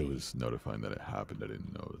Technically. it was notifying that it happened. I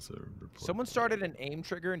didn't know it was a report. Someone started an aim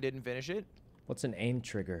trigger and didn't finish it. What's an aim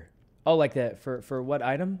trigger? Oh, like that for what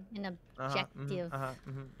item? An objective.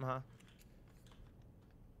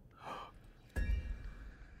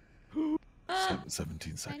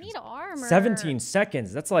 17 seconds. I need armor. 17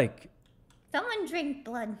 seconds. That's like Someone drink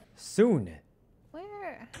blood. soon.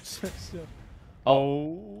 Where?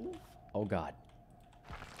 Oh. Oh, God.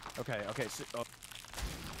 Okay. So, All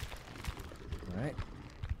right.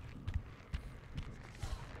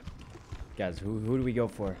 Guys, who do we go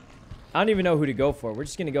for? I don't even know who to go for. We're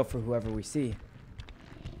just going to go for whoever we see.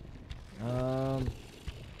 It's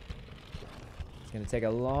going to take a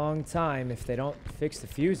long time if they don't fix the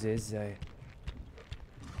fuses.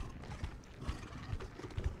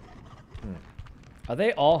 Are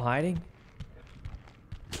they all hiding?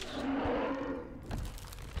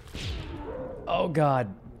 Oh,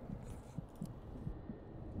 God.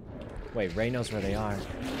 Wait, Ray knows where they are.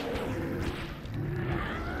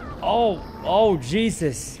 Oh,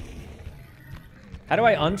 Jesus. How do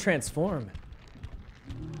I untransform?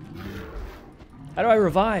 How do I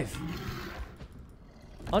revive?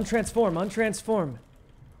 Untransform.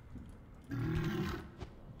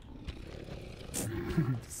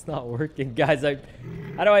 It's not working, guys.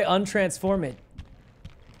 How do I untransform it?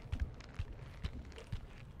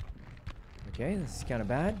 Okay, this is kind of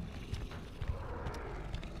bad.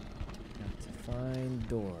 Got to find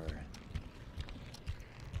door.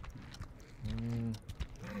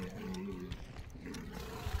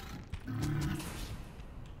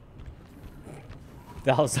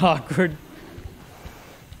 That was awkward.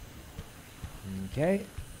 Okay.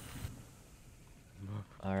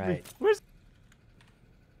 All right.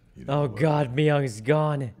 You know Oh what? God, Myung's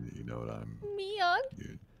gone. You know what I'm. Myung?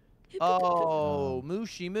 Dude, oh,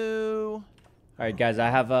 Mooshy Moo. All right, guys, I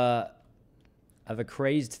have a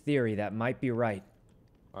crazed theory that might be right.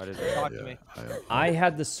 What is it? Talk to me. I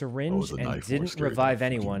had the syringe the and knife more didn't scary revive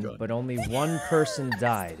than a fucking anyone, gun. but only one person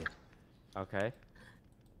died. Okay.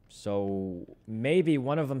 So maybe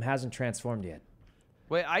one of them hasn't transformed yet.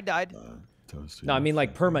 Wait, I died. Toast. No, I mean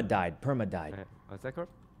like perma died. Okay. What's that, Corp?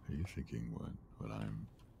 Are you thinking what I'm?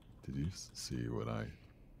 Did you see what I?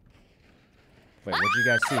 Wait, what did you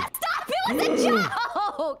guys see? Stop! It was a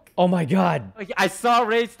joke! Oh my God! I saw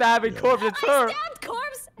Ray stabbing Corp. It's her. I stabbed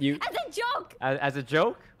Corpse You- as a joke! As a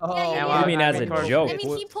joke? Oh, Yeah, And What do you why- mean I as a Corp- joke? I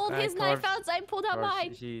mean, he pulled his knife out, so I pulled out Corp,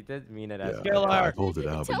 mine. She did mean it as Yeah, a Kill joke. her. I pulled it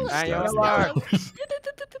out, but Tell you us. Hey, stabbed yo, me.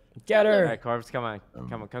 Get All her, right, Corpse, come on.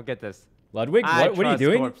 Come get this. Ludwig. I What are you trust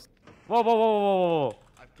doing? Corpse. Whoa.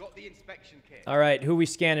 I've got the inspection kit. All right, who we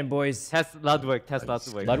scanning, boys? Test Ludwig.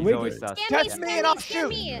 Ludwig. Ludwig? He's always sus. Scan me, Test me scan and me, I'll scan shoot.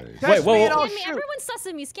 me. Wait, Test whoa, me and whoa. I'll Scan me. shoot. Everyone's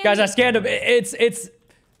sussing me. Scan Guys, me. I scanned him. It's.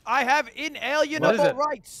 I have What inalienable is it?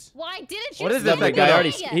 rights. Why didn't you What is scan that The me? guy guy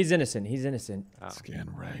already. Yeah. He's innocent. He's innocent. Scan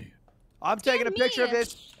Ray. I'm taking a me. picture of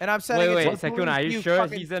this and I'm sending Wait, it to Sykkuno, are you police, sure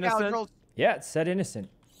fucking he's innocent? scoundrels. Yeah, it said innocent.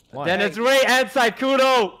 Why? Then it's Ray and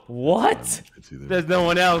Sykkuno. What? It's either. There's no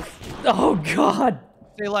one else. Oh God!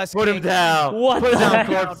 Say less. Put him King. down. What Put the him down,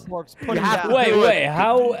 heck? Corpse. Corpse. Put You him have down. to Wait, do wait. it.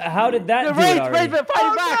 How did that do it Ray, already? fight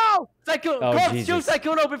him back. Oh, Sykkuno, Oh, Corpse, Jesus. shoot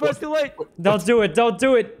Sykkuno before it's too late. Don't do it! Don't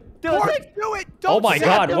do it! Do no! it. Corpse, do it. Don't Oh my say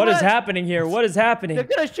God! it. What is happening here? What is They're happening?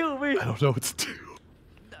 gonna shoot me. I don't know what to do.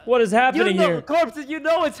 What is You happening know, here? Corpse, you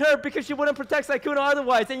know it's her because she wouldn't protect Sykkuno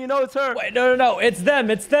otherwise, and you know it's her. Wait, no! It's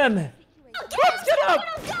them! It's them! Corpse, get up!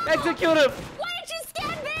 Execute him! Why did you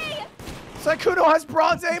scan me? Sykkuno has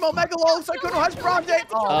bronze aim. Omega Lol. Sykkuno has bronze aim.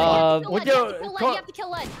 You have to kill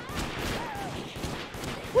Lud.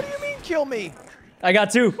 What do you mean, kill me? I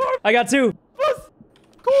got 2. I got 2.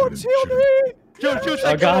 Corpse, heal me.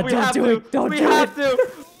 Oh God, don't do it. Don't do it. We have to.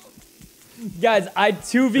 Guys, I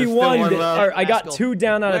 2v1'd. Or I got Rascal. 2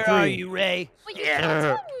 down out of 3. Where are you, Ray?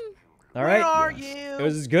 All Where right. are you? It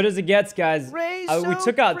was as good as it gets, guys. Ray We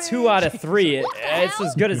took out 2 out of 3. It's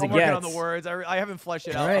as good as I'm it working gets. on the words. I haven't fleshed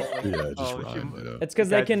it out. All right. Yeah, just rhyme, you know. It's because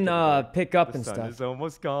they can pick up and The sun stuff. is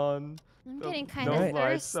almost gone. I'm getting kind No of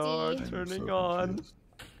lights are thirsty. turning So on. confused.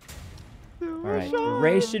 All right.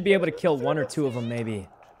 Ray should be able to kill 1 or 2 of them, maybe.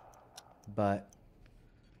 But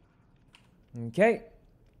okay.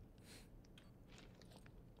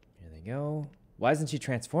 Here they go. Why isn't she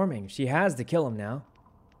transforming? She has to kill him now.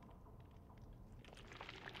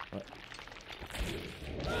 What?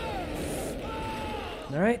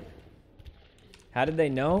 All right. How did they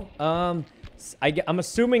know? I'm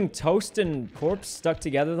assuming Toast and Corpse stuck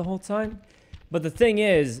together the whole time. But the thing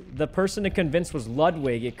is, the person to convince was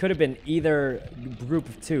Ludwig. It could have been either group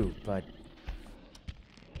of 2, but...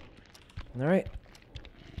 All right.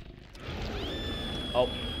 Oh.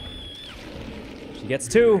 She gets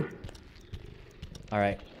 2. All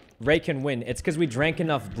right. Ray can win. It's because we drank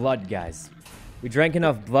enough blood, guys. We drank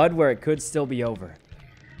enough blood where it could still be over.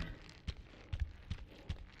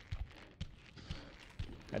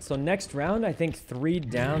 All right, so next round, I think 3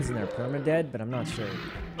 downs and they're permadead, but I'm not sure.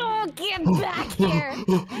 Oh, get back here.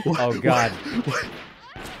 Oh, God.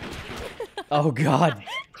 Oh, God.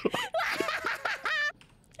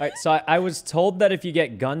 All right, so I was told that if you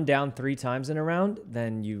get gunned down 3 times in a round,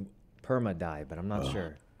 then you perma-die, but I'm not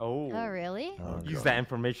sure. Oh, really? Use that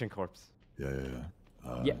information, Corpse. Yeah.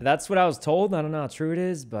 Yeah, that's what I was told. I don't know how true it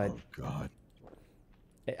is, but... Oh, God.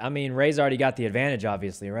 I mean, Ray's already got the advantage,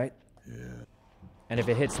 obviously, right? Yeah. And if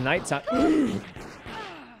it hits nighttime...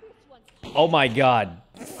 Oh, my God.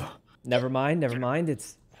 Never mind, never mind.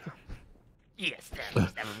 It's... Yes, that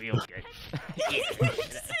was real good.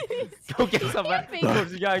 Go get some.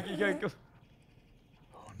 Corpse, you gotta go.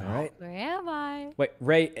 All right. Where am I? Wait,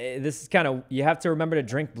 Ray, this is kind of... You have to remember to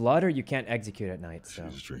drink blood or you can't execute at night, so...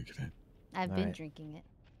 She's drinking it. I've All been right. drinking it.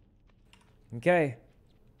 Okay.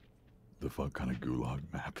 The fuck kind of gulag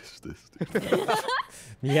map is this?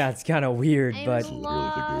 Yeah, it's kind of weird, I'm but... Literally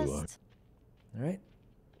the lost. All right.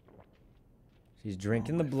 She's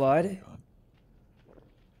drinking the blood.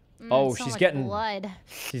 Oh, so she's much getting... blood.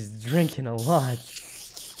 She's drinking a lot.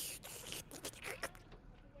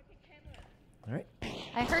 All right.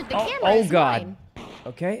 I heard the Oh, camera oh is God. mine.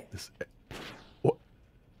 Okay. What?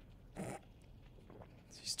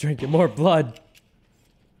 She's drinking more blood.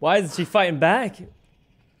 Why isn't she fighting back?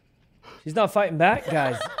 She's not fighting back,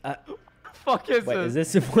 guys. Fuck is Wait, this?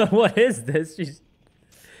 is this... What is this? She's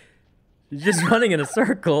just running in a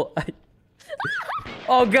circle.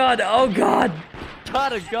 Oh, God. Oh, God.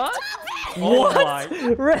 Got a gun? What? Oh my.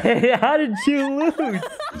 Ray, how did you lose?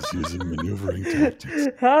 He's using maneuvering tactics.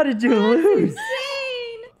 How did you lose?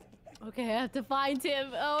 Okay, I have to find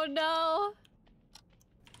him. Oh, no.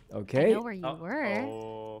 I Okay. know where you were.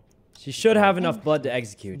 Oh. She should have enough blood to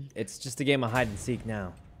execute. It's just a game of hide and seek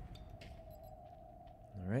now.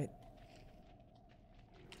 All right.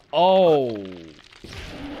 Oh.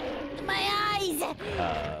 My eyes.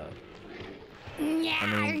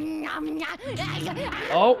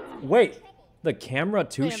 Oh, wait. The camera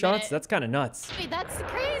 2 Wait a shots? minute. That's kind of nuts. Wait, that's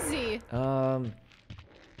crazy. Um,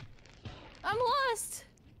 I'm lost.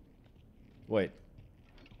 wait.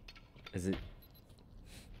 Is it?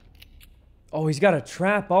 Oh, he's got a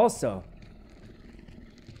trap also.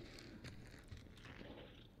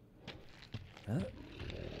 Huh?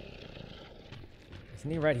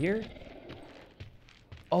 Isn't he right here?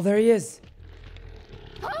 Oh, there he is.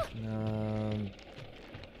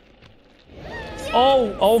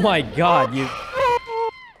 Oh my God, you.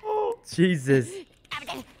 Jesus.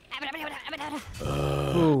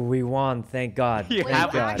 Ooh, we won, thank God. You Thank have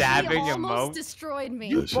a God. dabbing He almost emote? destroyed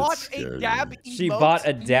me. That shit Bought scared a me. dab She emote? bought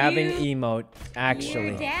a dabbing emote,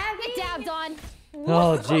 actually. Dabbing? Get dabbed on.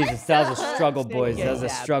 Oh, Jesus, that was a struggle, boys. That was a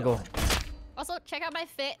struggle. Also, check out my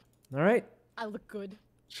fit. All right. I look good.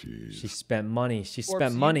 Jeez. She spent money. She Corpse,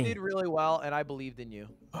 spent You money. did really well, and I believed in you.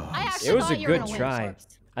 I actually It was thought a you were good gonna win, try.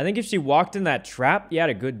 Corpse. I think if she walked in that trap, you had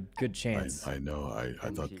a good chance. I know. I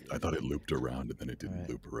thought it looped around and then it didn't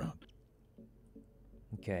loop around.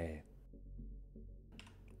 Okay.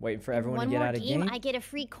 Waiting for everyone One to get more out of game, game. I get a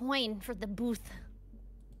free coin for the booth.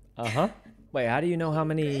 Uh-huh. Wait, how do you know how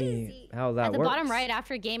many... How that At the works? bottom right,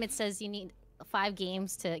 after a game, it says you need 5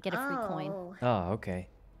 games to get a free coin. Oh, okay.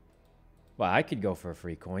 Well, I could go for a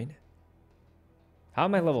free coin. How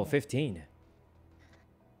am I level 15?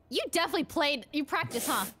 You definitely played. You practiced,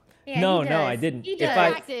 huh? Yeah, No, he no, does. I didn't. He If does.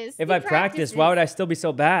 I practiced, why would I still be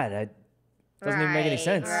so bad? It doesn't even make any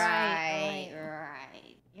sense. Right.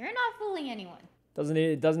 You're not fooling anyone.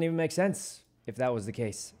 It doesn't even make sense if that was the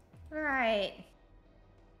case. Right.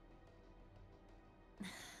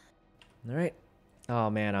 All right. Oh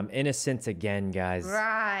man, I'm innocent again, guys.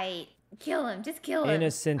 Right. Kill him. Just kill him.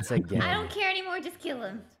 Innocent again. I don't care anymore. Just kill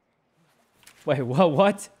him. Wait,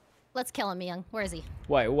 what? Let's kill him, Myung. Where is he?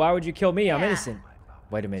 Wait, why would you kill me? I'm Yeah. innocent.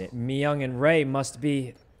 Wait a minute. Myung and Ray must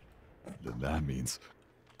be... Then that means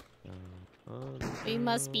We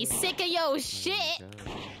must be sick of yo shit.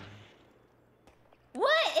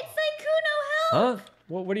 What? It's Sykkuno, help! Huh?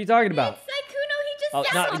 What are you talking about? It's Sykkuno. He just Oh,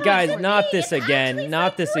 said not, something guys, to me. not this It's again. actually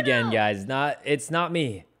Not this again, Sykkuno. guys. It's not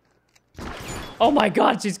me. Oh my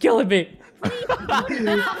god, she's killing me.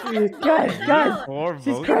 guys, Four she's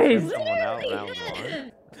votes crazy. for someone out round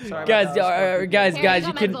one. Sorry Guys, about that. guys, Here, guys, you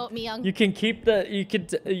you got my vote, Myung. can keep the you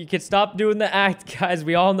can stop doing the act, guys.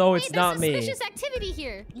 We all know it's Wait, not there's me. suspicious activity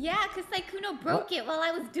here. Yeah, because Sykkuno broke it while I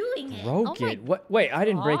was doing it. Broke Oh my it. What? Wait, I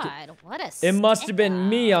didn't break it. God, what a It must have been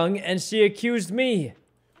stick-up. Myung, and she accused me.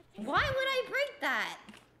 Why would I break that?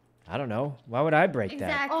 I don't know. Why would I break that?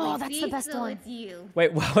 Exactly. Oh, that's the see? best So one. It's you.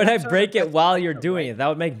 Wait, why would I break it that's while the you're one, doing right? it? That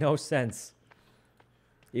would make no sense.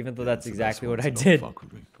 Even though that's it's the best exactly one, what so I don't did. fuck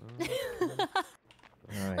with me.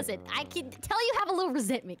 All right. Listen, I can tell you have a little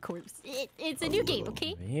resentment, Corpse. It's a new game,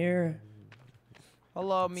 okay? Over here.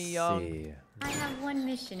 Hello, Let's Myung. see. I have one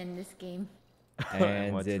mission in this game.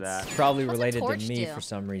 And What's it's that? probably What's a related to torch me do? for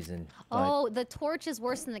some reason. But Oh, the torch is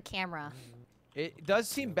worse than the camera. It does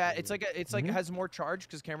seem bad. It's like Mm-hmm. it has more charge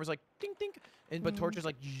because camera's like ding ding, and but torch is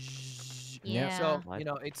like. Yeah. So What? you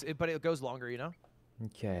know but it goes longer. You know.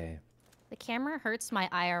 okay. The camera hurts my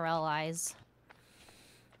IRL eyes.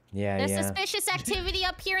 Yeah, There's yeah. suspicious activity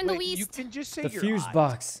up here in the Wait, you west. can just say The your fuse eyes.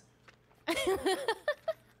 box.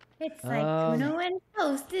 It's Sykkuno and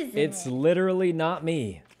Toast, isn't It's it? literally not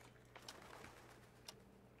me.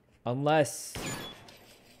 Unless.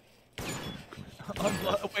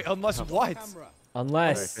 Wait, unless what?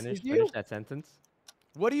 Unless. Finish that sentence.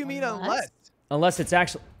 What do you mean unless? Unless it's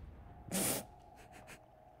actually.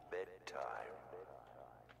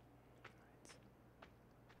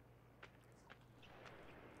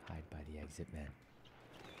 Hide by the exit, man.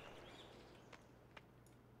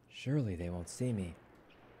 Surely they won't see me.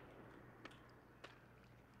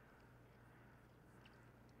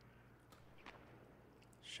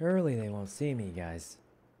 Surely they won't see me, guys.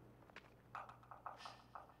 What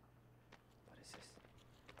is this?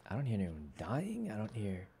 I don't hear anyone dying. I don't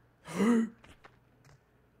hear.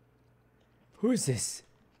 Who is this?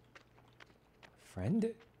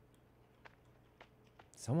 Friend?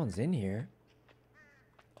 Someone's in here.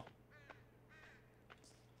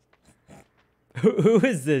 Who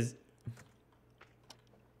is this?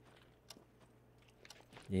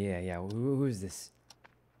 Yeah. Who is this?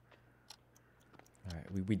 All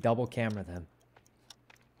right, we double camera them.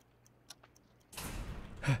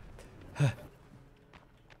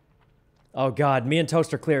 Oh God, me and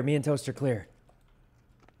Toast are clear. Me and Toast are clear.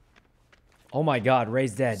 Oh my God,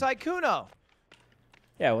 Ray's dead. Sykkuno,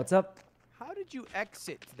 Yeah, what's up? how did you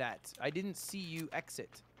exit that? I didn't see you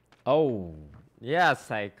exit. Oh, Yeah,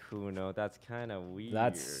 Sykkuno, that's kind of weird.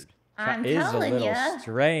 that's I'm is a telling little ya.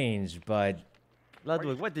 strange, but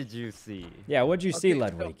Ludwig, what did you see? yeah, what'd you see, Okay,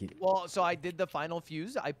 Ludwig? So I did the final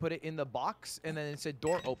fuse. I put it in the box, and then it said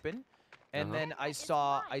door open, and then I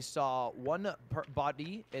saw one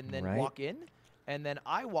body, and then Right. walk in, and then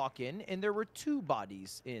I walk in, and there were two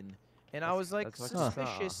bodies in, and I was like That's what you saw,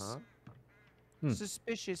 suspicious, huh?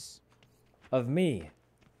 suspicious. Of me.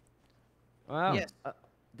 Well, Yes.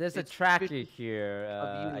 there's a It's tracker suspicious here.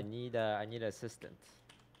 of you. I need an assistant.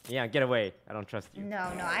 Yeah, get away. I don't trust you. No,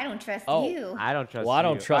 I don't trust Oh, you. I don't trust Well, I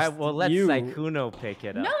don't you. trust Well, let you. Sykkuno pick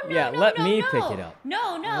it up. No, Yeah, let me pick it up.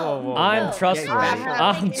 No. Whoa, whoa, I'm whoa. trustworthy. Yeah,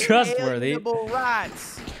 I'm trustworthy. Animal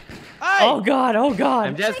rats. Oh God, oh God.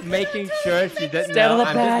 I'm just making sure she didn't Stand on know. the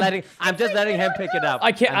I'm pad. just letting him pick it up.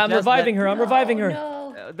 I can't. I'm reviving her. I'm reviving her.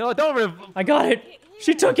 No. No, don't I got it.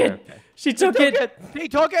 She took it. okay. She took it. He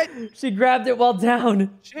took it. She grabbed it while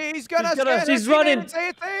down. She's gonna. She's scan it. running. She didn't say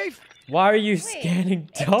a thief. Why are you scanning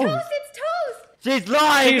It's Toast? Toast. It's Toast. She's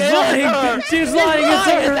lying. She's It is lying. her. She's lying. It's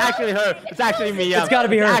It's her. actually her. It's actually me. It's gotta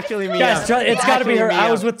be her. It's actually me. Guys, it's gotta be her.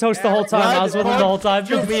 I was with Toast the whole time. I was with him the whole time.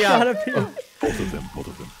 Shoot It's me gotta up. be her. Both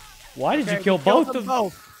of them. Why did you Okay, kill we killed both them of them?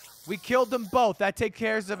 both. We killed them both. That takes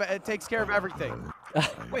care of everything.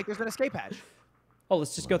 Wait, there's an escape hatch. Oh,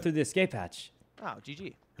 let's just go through the escape hatch. Oh,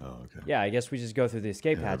 GG. Oh, okay. Yeah, I guess we just go through the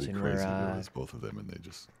escape Yeah, hatch that'd be and crazy we're. if it was both of them and they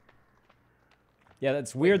just. Yeah,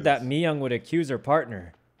 that's weird that Myung would accuse her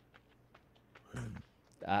partner.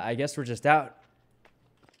 I guess we're just out.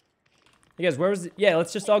 Hey guys, where was it? Yeah,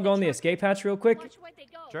 let's just all go on the escape hatch real quick.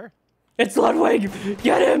 Sure. It's Ludwig!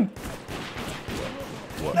 Get him!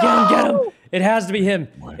 Get him! It has to be him.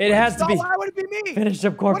 It has to be. Why would it be me? Finish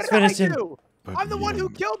him, corpse. What did Finish I him. do? I'm the one who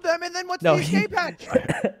killed them, and then what's No, the escape hatch?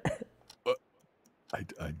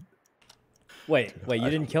 Wait, you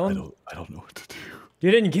didn't kill him? I don't know what to do.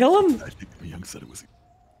 You didn't kill him? I think Young said it was.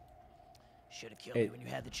 Should have killed me when you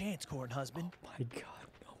had the chance, corn husband. Oh my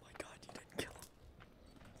god, you didn't kill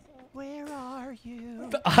him. Where are you?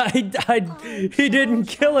 He didn't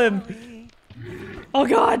kill him. Oh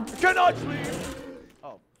god. Cannot sleep.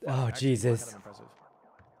 Oh Jesus.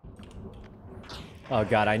 Oh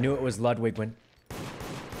god, I knew it was Ludwig when.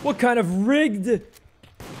 What kind of rigged?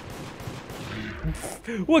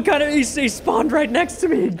 What kind of? He spawned right next to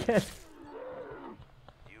me again.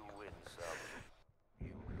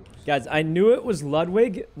 Guys, I knew it was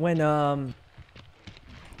Ludwig when what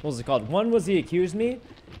was it called? One was he accused me,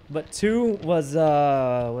 but two was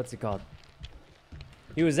what's it called?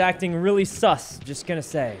 He was acting really sus. Just gonna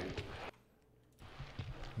say.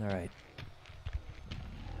 All right.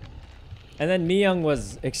 And then Miyoung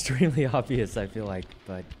was extremely obvious, I feel like,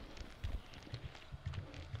 but...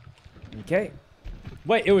 Okay.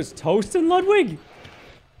 Wait, it was Toast and Ludwig?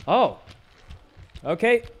 Oh.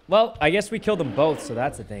 Okay, well, I guess we killed them both, so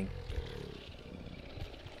that's the thing.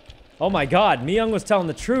 Oh my god, Miyoung was telling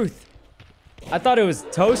the truth. I thought it was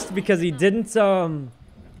Toast because he didn't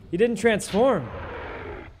transform.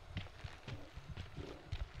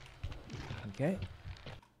 Okay.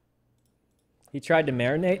 He tried to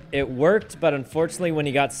marinate. It worked, but unfortunately when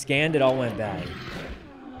he got scanned, it all went bad.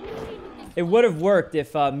 It would have worked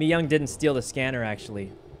if Miyoung didn't steal the scanner,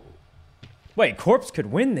 actually. Wait, Corpse could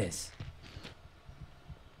win this.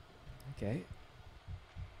 Okay.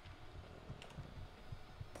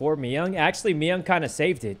 Poor Miyoung. Actually, Miyoung kind of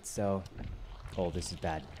saved it, so... Oh, this is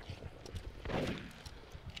bad.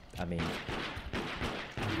 I mean...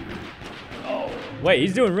 Oh, wait,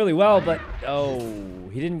 he's doing really well, but... Oh,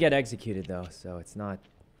 he didn't get executed, though, so it's not...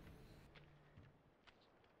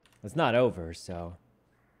 It's not over, so...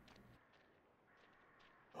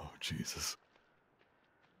 Oh, Jesus.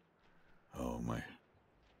 Oh, my...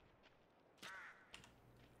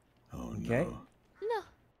 Oh, Okay. no. No.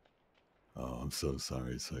 Oh, I'm so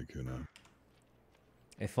sorry, Sykkuno.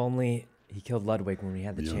 If only he killed Ludwig when we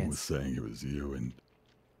had the Young was chance. saying it was you, and...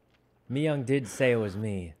 Miyoung did say it was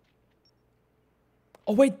me.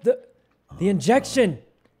 Oh, wait, the injection!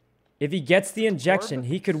 If he gets the injection,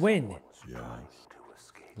 he could win. Yeah.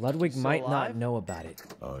 Ludwig Still might alive? not know about it.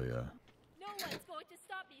 Oh, yeah. No one's going to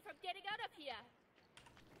stop me from getting out of here.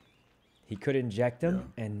 He could inject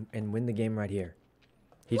him and win the game right here.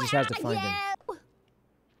 He just has to find him.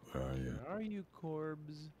 Where are you? Where are you,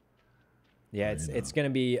 Corbs? Yeah, it's gonna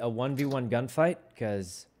be a 1v1 gunfight,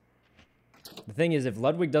 because the thing is, if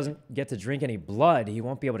Ludwig doesn't get to drink any blood, he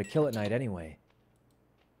won't be able to kill at night anyway.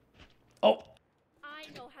 Oh! I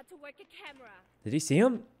know how to work a camera. Did he see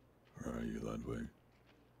him? Where are you, Ludwig?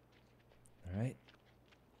 Alright.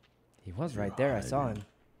 He was right there, I saw him.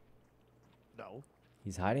 No.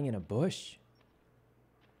 He's hiding in a bush.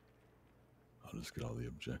 I'll just get all the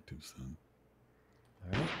objectives then.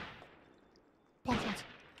 Alright. Pop shots.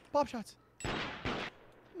 Pop shots. Oh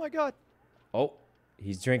my god. Oh,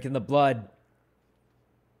 he's drinking the blood.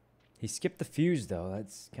 He skipped the fuse, though.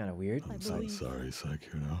 That's kind of weird. I'm so sorry,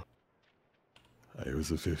 Sykkuno. It was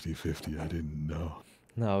a 50-50. I didn't know.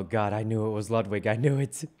 No, God, I knew it was Ludwig. I knew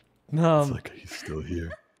it. It's like he's still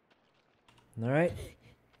here. Alright.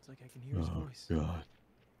 It's like I can hear his voice. God.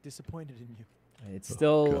 Disappointed in you. It's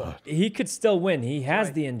still... God. He could still win. He has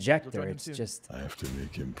right. the You'll injector. join him It's soon. just... I have to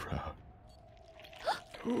make him proud.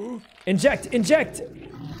 Inject! Inject!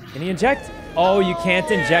 Can he inject? Oh, you can't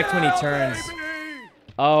inject when he turns.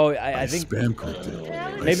 Oh, I think... spam clicked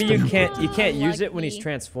it. Maybe you can't clicked it. use it when he's Lucky.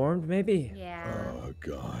 transformed, maybe? Yeah. Oh,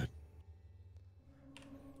 God.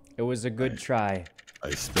 It was a good try. I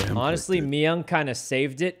spam Honestly, clicked it. Miyoung kind of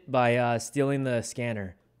saved it by stealing the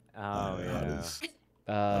scanner. Oh, How yeah.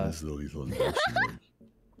 does the lethal injection work?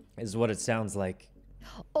 Is what it sounds like.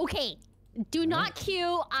 Okay. Do not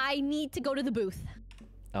queue. I need to go to the booth.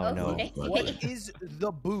 Oh, no. Okay. What is the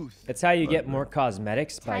booth? That's how you get more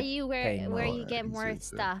cosmetics How by you paying where more. you get more It's,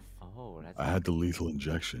 stuff. Oh, that's I had the lethal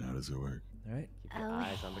injection. How does it work? All right, keep your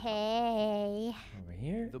eyes on the Hey. over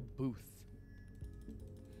here. The booth.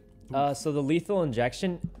 So the lethal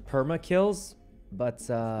injection perma kills, but These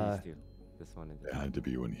two. This one is It had to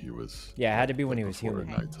be when he was. yeah, it had to be when he was before human.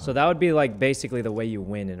 nighttime. So that would be like basically the way you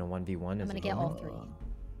win in a 1v1. I'm gonna get all three.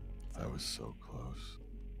 That was so close.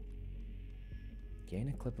 Gain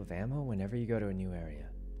a clip of ammo whenever you go to a new area.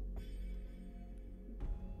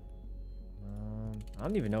 I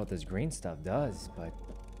don't even know what this green stuff does, but...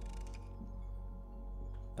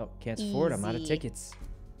 Oh, can't afford. I'm out of Easy. tickets.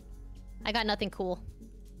 I got nothing cool.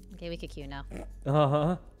 Okay, we could queue now.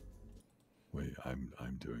 Uh-huh. Wait, I'm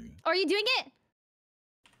doing it. Are you doing it?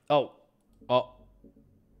 Oh. Oh.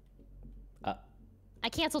 I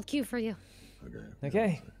canceled queue for you. Okay.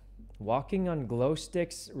 Okay. Walking on glow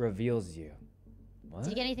sticks reveals you. What? Did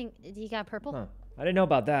you get anything? Did you got purple? Huh. I didn't know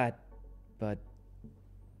about that, but...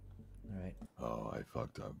 Alright. Oh, I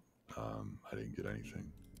fucked up. I didn't get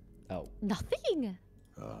anything. Oh. Nothing.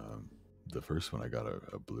 The first one I got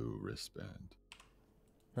a blue wristband.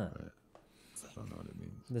 Huh. But I don't know what it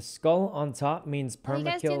means. The skull on top means Oh, you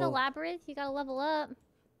guys do the permakill. labyrinth? You gotta level up.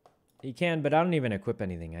 You can, but I don't even equip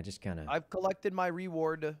anything. I just kind of... I've collected my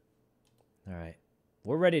reward. Alright.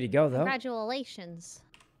 We're ready to go, though. Congratulations.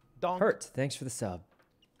 Donk. Hurt, thanks for the sub.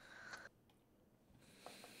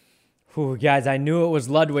 Whew, guys, I knew it was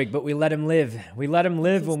Ludwig, but we let him live. We let him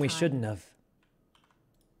live when we shouldn't have.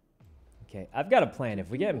 Okay, I've got a plan. If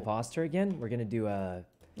we get imposter again, we're gonna do a...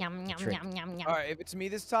 Yum, yum, trick. yum, yum, yum. All right, if it's me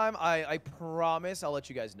this time, I promise I'll let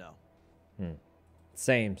you guys know.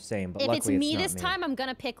 Same, but If it's luckily me not this time, I'm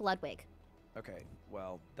gonna pick Ludwig. Okay,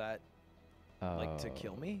 well, that... Like, to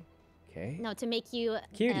kill me? Okay. No, to make you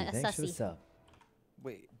Cutie, a thanks for the sussy. sub.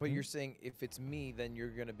 Wait, but you're saying if it's me, then you're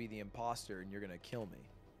gonna be the imposter and you're gonna kill me.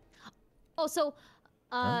 Oh, so,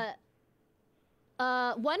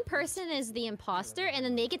 one person is the imposter, and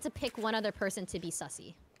then they get to pick one other person to be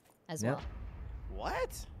sussy, as Yep. well.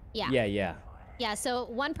 What? Yeah. Yeah. Yeah. So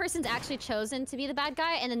one person's actually chosen to be the bad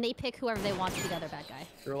guy, and then they pick whoever they want to be the other bad guy.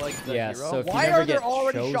 You're like the Yeah, hero? so if you Why never are there get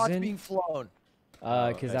already shots chosen- being flown?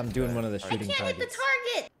 Because I'm doing one of the I shooting can't hit the targets.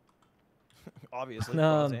 target. Obviously. we're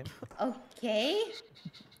all the Um, same. Okay.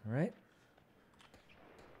 Alright,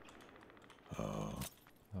 Oh,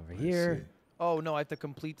 over I here. see. Oh, no, I have to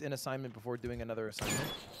complete an assignment before doing another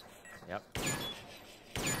assignment. Yep.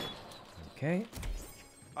 Okay.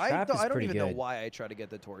 I Trap don't, is I don't pretty even know good. why I try to get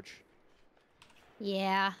the torch.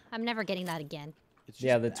 Yeah, I'm never getting that again. It's just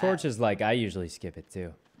Yeah, the bad. torch is like, I usually skip it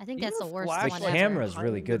too. I think Even that's the the worst flashlight one The ever. camera's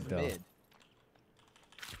really kind of good, though. mid.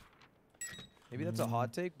 Maybe that's a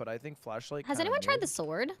hot take, but I think flashlight. Has kinda anyone tried mid. the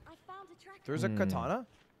sword? I found a tracker. There's a katana,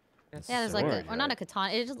 Yeah, there's like, Sword, or not a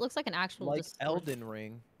katana. It just looks like an actual. like just sword. Elden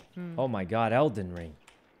Ring. Oh my god, Elden Ring.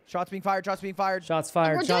 Shots being fired. Shots being fired. Shots We're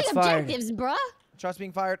fired, doing shots fired. objectives, bruh. Shots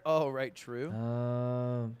being fired. Oh, right. True.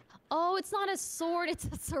 Oh, it's not a sword. It's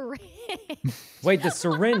a syringe. Wait, the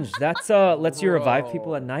syringe, that's lets you revive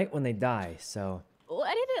people at night when they die, so.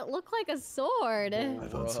 Why did it look like a sword? I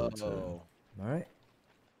thought so too. Bro. Alright.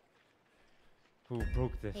 Who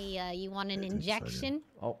broke this? Hey, you want an I think so, yeah. injection?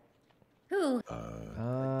 Oh, Who?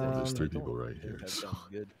 There's three people right here. That So. sounds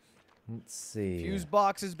good. let's see. Fuse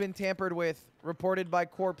box has been tampered with. Reported by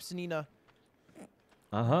Corpse Nina.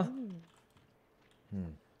 Uh-huh. I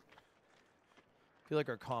feel like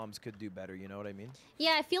our comms could do better. You know what I mean?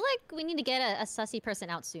 Yeah, I feel like we need to get a sussy person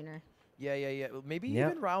out sooner. Yeah. Maybe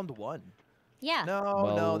Yep. even round 1. Yeah. No,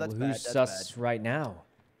 well, no, that's bad. who's That's sus bad. right now?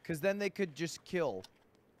 Because then they could just kill,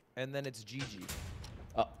 and then it's GG.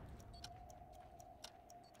 Oh.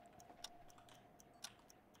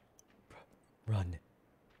 Run.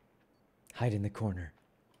 Hide in the corner.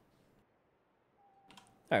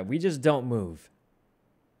 Alright, we just don't move.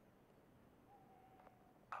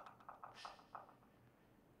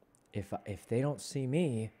 If they don't see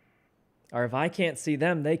me, or if I can't see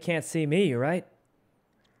them, they can't see me, right?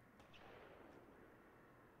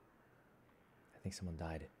 I think someone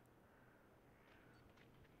died.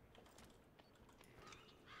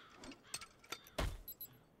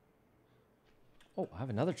 Oh, I have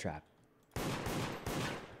another trap.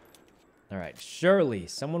 All right, surely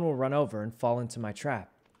someone will run over and fall into my trap.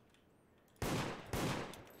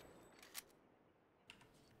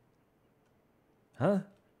 Huh?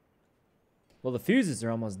 Well, the fuses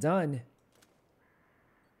are almost done.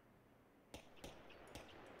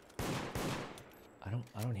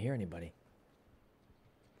 I don't hear anybody.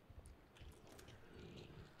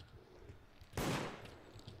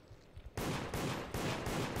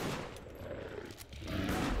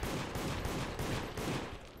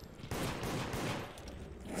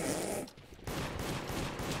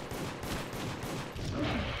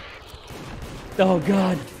 Oh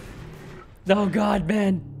god. Oh god,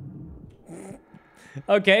 man.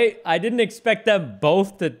 Okay, I didn't expect them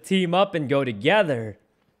both to team up and go together.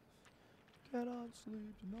 Cannot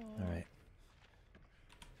sleep tonight.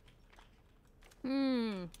 All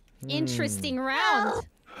right. Interesting round.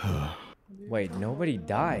 Wait, nobody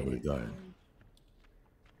died. Nobody died.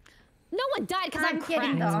 No one Everyone died because I'm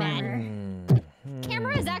getting cracked, the man. armor.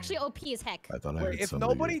 Camera is actually OP as heck. I thought I Wait, heard if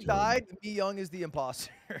somebody nobody get killed. died, Me Young is the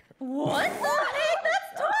imposter. What the heck?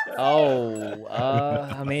 That's toxic.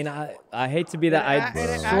 Oh, I mean, I hate to be that. And it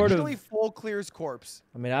I sort actually of. full clears corpse.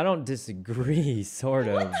 I mean, I don't disagree, sort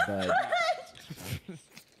of, but.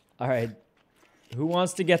 All right. Who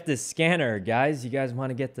wants to get this scanner, guys? You guys want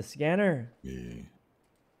to get the scanner? Me.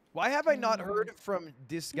 Why have I not heard from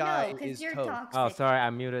this guy? No, because is you're Toad? toxic. Oh, sorry, I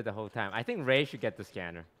muted the whole time. I think Ray should get the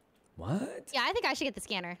scanner. What? Yeah, I think I should get the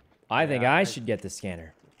scanner. I think Yeah, I should get the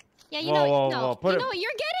scanner. Yeah, you Whoa, know, whoa, no, whoa, put you it- know what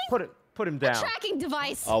you're getting? Put him down. Tracking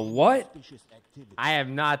device. A what? I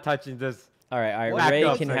am not touching this. All right, Back Ray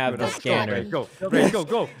up, can have the Sykkuno. scanner. Go, Ray,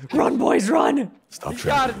 go. Run, boys, run! Stop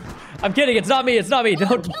Got it. tracking. I'm kidding. It's not me. It's not me.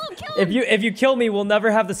 Don't. Kill him. If you kill me, we'll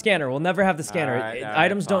never have the scanner. We'll never have the scanner. Alright, alright,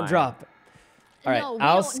 Items don't fine. drop. All right, No, we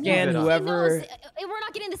I'll don't- scan no, whoever. he knows, we're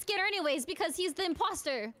not getting the scanner anyways because he's the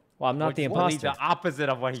imposter. Well, I'm not Which the will be imposter. the opposite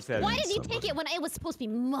of what he said. Why did you somebody. take it when it was supposed to be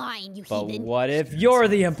mine, you But heathen? what if you're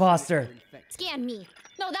the imposter? Scan me.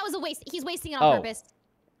 No, that was a waste. He's wasting it on Oh. purpose.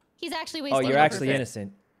 He's actually Oh, wasting it you're on actually purpose.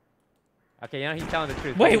 innocent. Okay, you know he's telling the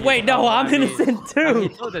truth. Wait, no, I'm innocent He too.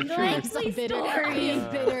 told the No, truth. So Please bitter. story. He is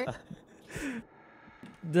bitter.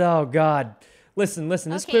 Oh God. Listen. This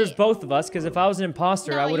Okay. clears both of us. Because if I was an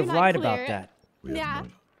imposter, No, I would you're have not lied clear. about that. We Yeah. have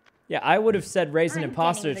no, Yeah, I would have said Ray's an I'm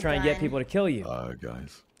imposter getting to the try and get gun. people to kill you.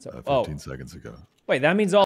 guys. So- 15 seconds ago. Wait, that means all.